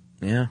heal him.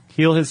 Yeah.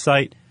 Heal his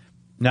sight.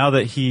 Now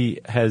that he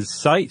has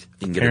sight,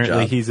 He can get a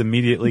apparently job. he's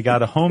immediately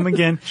got a home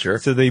again. Sure.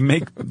 So they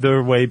make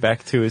their way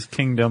back to his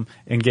kingdom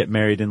and get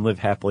married and live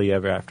happily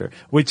ever after,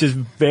 which is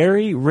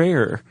very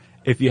rare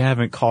if you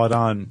haven't caught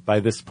on by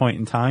this point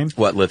in time.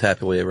 What, Live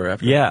Happily Ever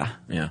After? Yeah.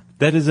 Yeah.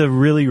 That is a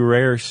really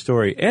rare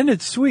story. And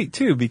it's sweet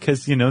too,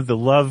 because, the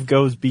love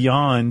goes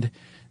beyond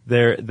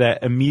that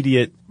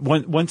immediate,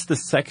 once the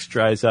sex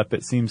dries up,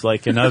 it seems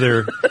like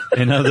another,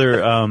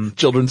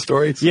 Children's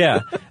stories?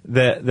 yeah,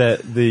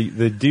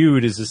 the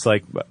dude is just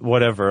like,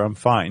 whatever, I'm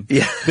fine.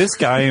 Yeah. This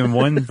guy in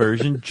one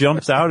version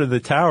jumps out of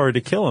the tower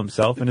to kill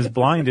himself and is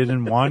blinded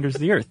and wanders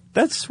the earth.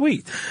 That's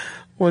sweet.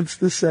 Once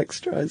the sex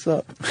dries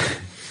up.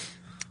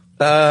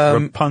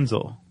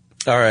 Rapunzel.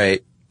 All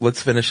right.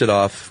 Let's finish it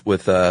off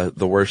with the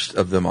worst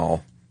of them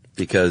all,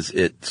 because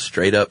it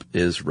straight up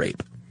is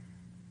rape.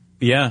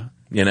 Yeah.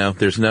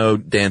 There's no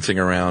dancing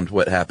around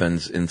what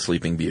happens in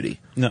Sleeping Beauty.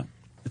 No.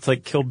 It's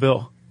like Kill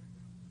Bill.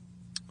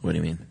 What do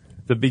you mean?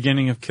 The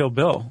beginning of Kill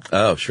Bill.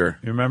 Oh, sure.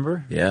 You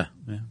remember? Yeah.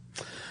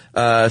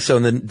 Yeah. So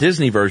in the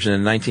Disney version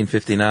in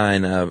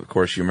 1959, of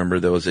course, you remember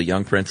there was a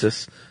young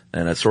princess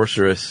and a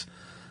sorceress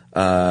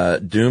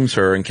dooms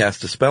her and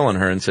casts a spell on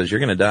her and says,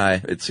 "You're going to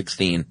die at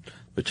 16,"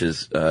 which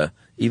is,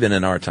 even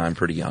in our time,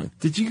 pretty young.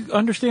 Did you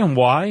understand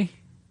why?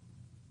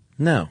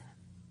 No.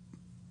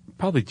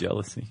 Probably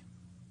jealousy.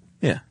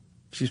 Yeah.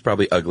 She's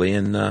probably ugly,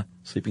 and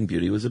Sleeping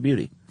Beauty was a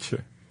beauty. Sure.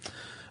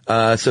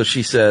 So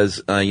she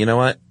says, you know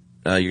what?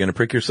 You're going to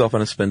prick yourself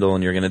on a spindle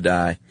and you're going to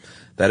die.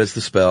 That is the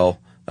spell.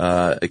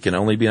 It can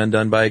only be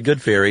undone by a good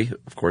fairy.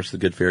 Of course, the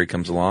good fairy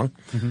comes along.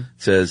 Mm-hmm.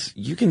 Says,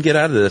 you can get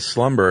out of this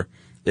slumber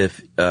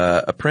if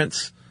a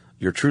prince,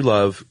 your true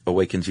love,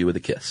 awakens you with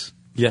a kiss.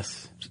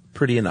 Yes.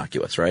 Pretty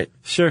innocuous, right?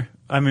 Sure.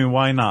 I mean,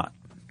 why not?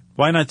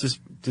 Why not just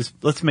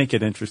let's make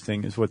it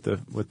interesting, is what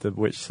the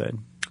witch said.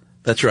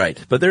 That's right.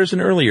 But there's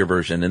an earlier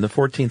version in the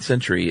 14th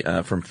century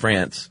from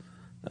France.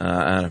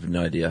 I have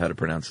no idea how to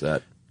pronounce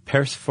that.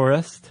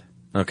 Perceforest.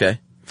 Okay.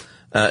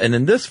 And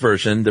in this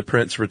version, the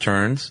prince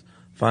returns,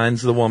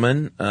 finds the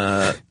woman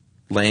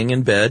laying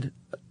in bed,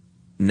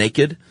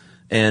 naked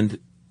and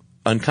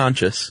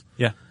unconscious.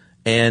 Yeah.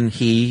 And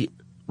he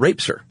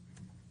rapes her.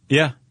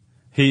 Yeah.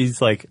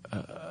 He's like,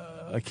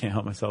 I can't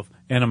help myself.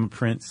 And I'm a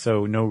prince,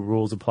 so no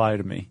rules apply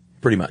to me.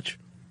 Pretty much.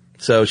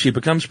 So she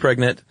becomes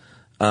pregnant,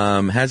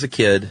 has a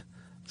kid,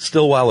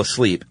 still while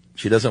asleep.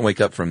 She doesn't wake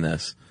up from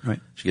this.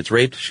 Right. She gets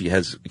raped. She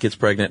gets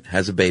pregnant,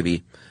 has a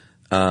baby.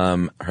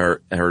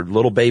 Her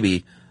little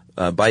baby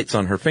bites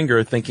on her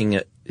finger, thinking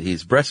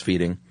he's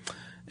breastfeeding,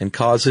 and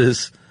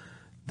causes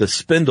the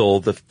spindle,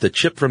 the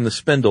chip from the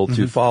spindle,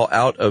 to fall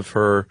out of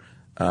her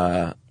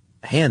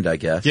hand, I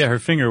guess. Yeah, her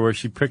finger where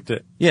she pricked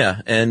it.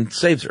 Yeah, and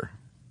saves her.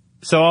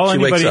 So all She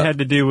anybody wakes up. had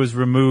to do was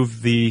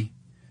remove the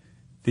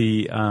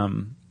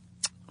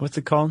what's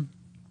it called?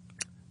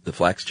 The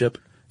flax chip?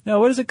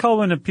 No, what is it called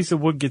when a piece of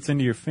wood gets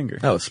into your finger?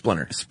 Oh, a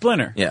splinter.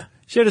 Splinter. Yeah.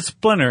 She had a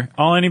splinter.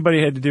 All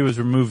anybody had to do was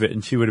remove it,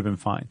 and she would have been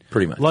fine.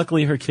 Pretty much.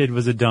 Luckily, her kid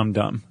was a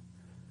dum-dum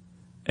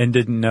and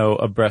didn't know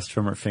a breast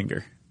from her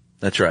finger.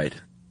 That's right.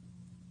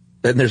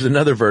 Then there's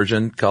another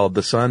version called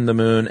The Sun, the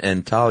Moon,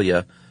 and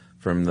Talia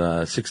from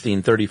the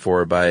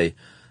 1634 by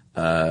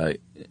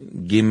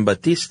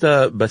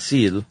Giambattista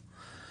Basile.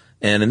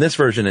 And in this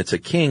version, it's a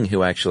king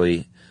who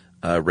actually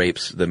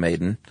rapes the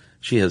maiden.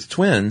 She has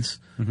twins,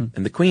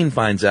 and the queen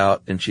finds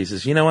out, and she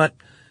says, you know what?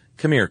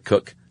 Come here,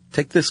 cook.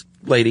 Take this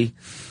lady,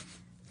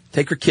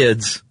 take her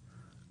kids,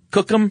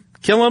 cook them,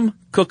 kill them,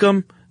 cook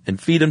them, and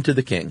feed them to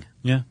the king.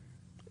 Yeah.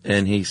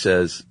 And he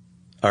says,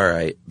 all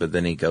right. But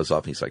then he goes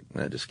off, and he's like,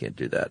 I just can't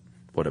do that.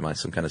 What am I,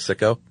 some kind of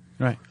sicko?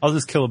 Right. I'll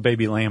just kill a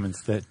baby lamb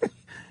instead.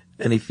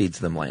 And he feeds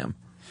them lamb.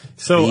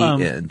 So,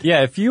 The end.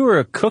 yeah, if you were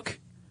a cook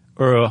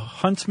or a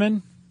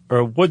huntsman or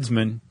a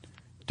woodsman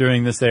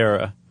during this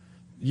era,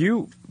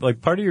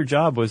 part of your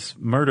job was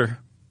murder.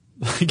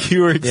 Like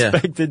you were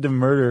expected to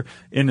murder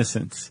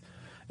innocents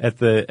at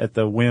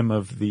the whim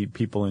of the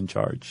people in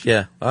charge.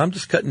 Yeah. I'm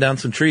just cutting down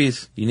some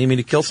trees. You need me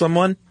to kill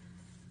someone?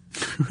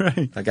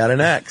 Right. I got an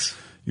axe.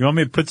 You want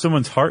me to put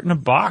someone's heart in a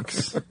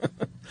box?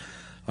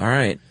 All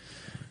right.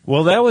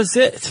 Well, that was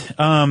it.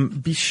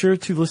 Be sure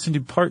to listen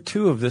to part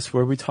 2 of this,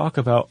 where we talk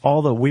about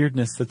all the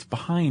weirdness that's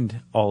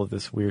behind all of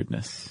this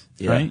weirdness.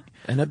 Yeah. Right?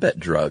 And I bet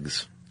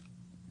drugs.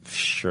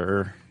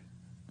 Sure.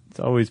 It's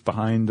always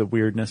behind the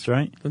weirdness,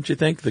 right? Don't you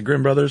think the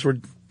Grimm brothers were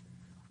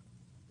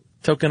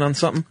token on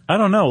something? I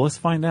don't know. Let's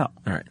find out.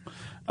 All right.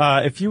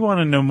 If you want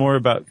to know more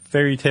about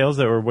fairy tales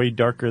that were way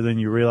darker than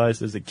you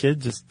realized as a kid,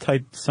 just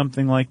type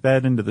something like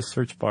that into the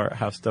search bar at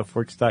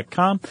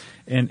howstuffworks.com,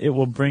 and it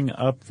will bring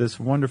up this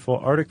wonderful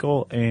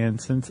article. And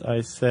since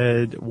I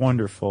said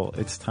wonderful,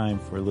 it's time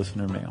for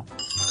listener mail.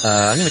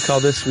 I'm going to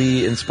call this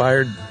We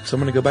Inspired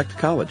Someone to Go Back to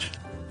College.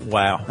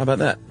 Wow. How about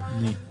that?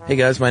 Neat. Hey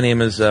guys, my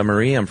name is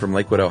Marie. I'm from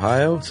Lakewood,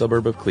 Ohio,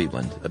 suburb of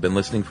Cleveland. I've been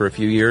listening for a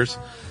few years,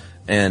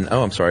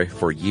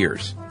 for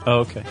years.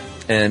 Oh, okay.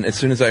 And as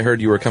soon as I heard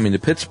you were coming to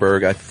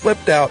Pittsburgh, I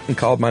flipped out and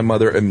called my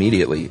mother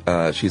immediately.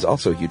 She's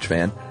also a huge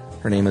fan.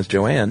 Her name is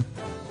Joanne.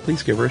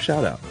 Please give her a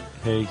shout out.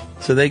 Hey.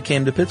 So they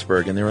came to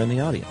Pittsburgh and they were in the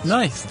audience.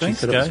 Nice. She Thanks,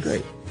 said guys. It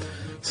was great.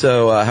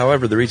 So,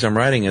 however, the reason I'm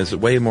writing is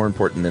way more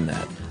important than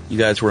that. You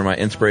guys were my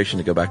inspiration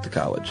to go back to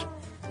college.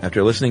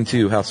 After listening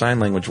to How Sign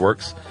Language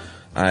Works,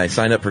 I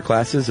signed up for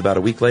classes about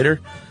a week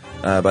later,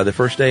 By the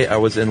first day, I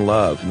was in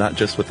love, not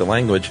just with the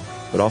language,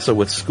 but also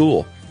with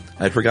school.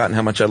 I'd forgotten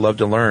how much I love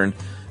to learn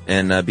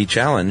and be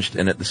challenged,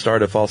 and at the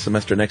start of fall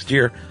semester next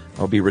year,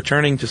 I'll be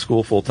returning to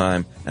school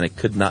full-time, and I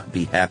could not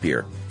be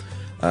happier.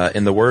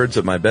 In the words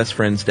of my best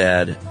friend's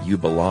dad, you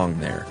belong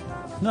there.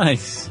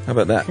 Nice. How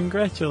about that?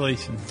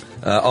 Congratulations.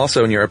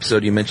 Also, in your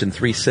episode, you mentioned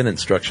 3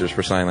 sentence structures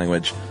for sign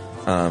language.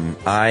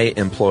 I,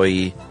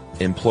 employee,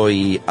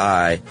 employee,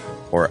 I,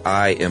 or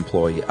I,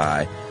 employee,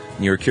 I.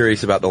 And you were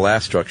curious about the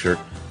last structure,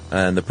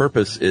 and the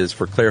purpose is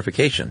for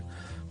clarification.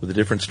 With the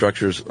different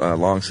structures,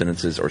 long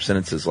sentences or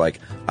sentences like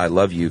I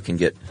love you can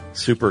get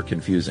super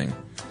confusing.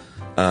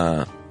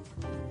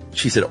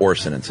 She said or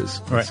sentences.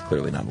 Right. It's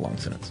clearly not a long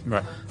sentence.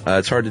 Right.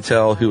 It's hard to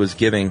tell who is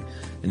giving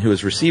and who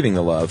is receiving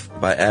the love.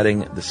 By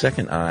adding the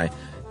second I,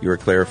 you are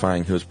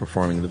clarifying who is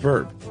performing the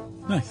verb.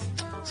 Nice.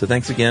 So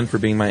thanks again for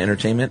being my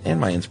entertainment and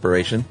my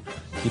inspiration.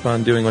 Keep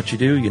on doing what you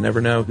do. You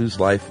never know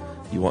whose life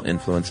you will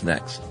influence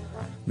next.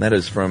 And that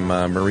is from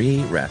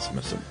Marie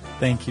Rasmussen.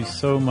 Thank you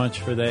so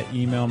much for that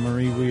email,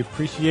 Marie. We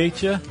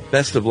appreciate you.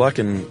 Best of luck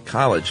in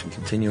college and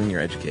continuing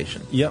your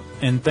education. Yep.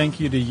 And thank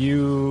you to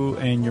you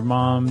and your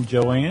mom,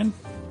 Joanne,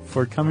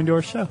 for coming to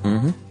our show.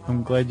 Mm-hmm.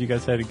 I'm glad you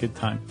guys had a good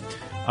time.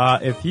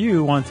 If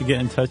you want to get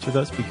in touch with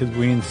us because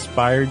we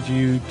inspired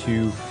you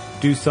to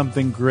do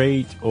something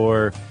great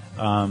or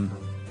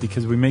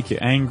because we make you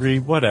angry,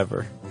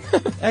 whatever.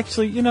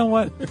 Actually, you know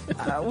what?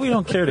 We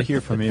don't care to hear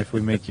from you if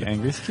we make you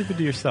angry. Just keep it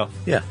to yourself.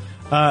 Yeah.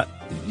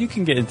 You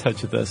can get in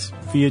touch with us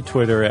via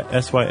Twitter at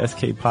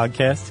SYSK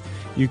Podcast.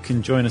 You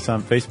can join us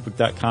on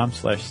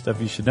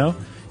Facebook.com/Stuff You Should Know.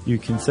 You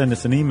can send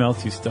us an email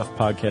to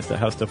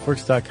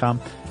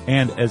StuffPodcast@HowStuffWorks.com.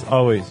 And as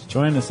always,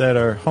 join us at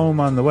our home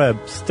on the web,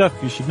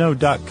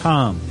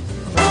 StuffYouShouldKnow.com.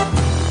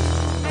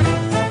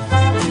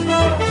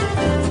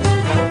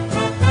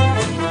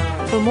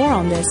 For more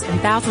on this and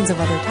thousands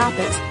of other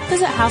topics,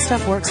 visit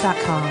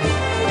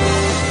HowStuffWorks.com.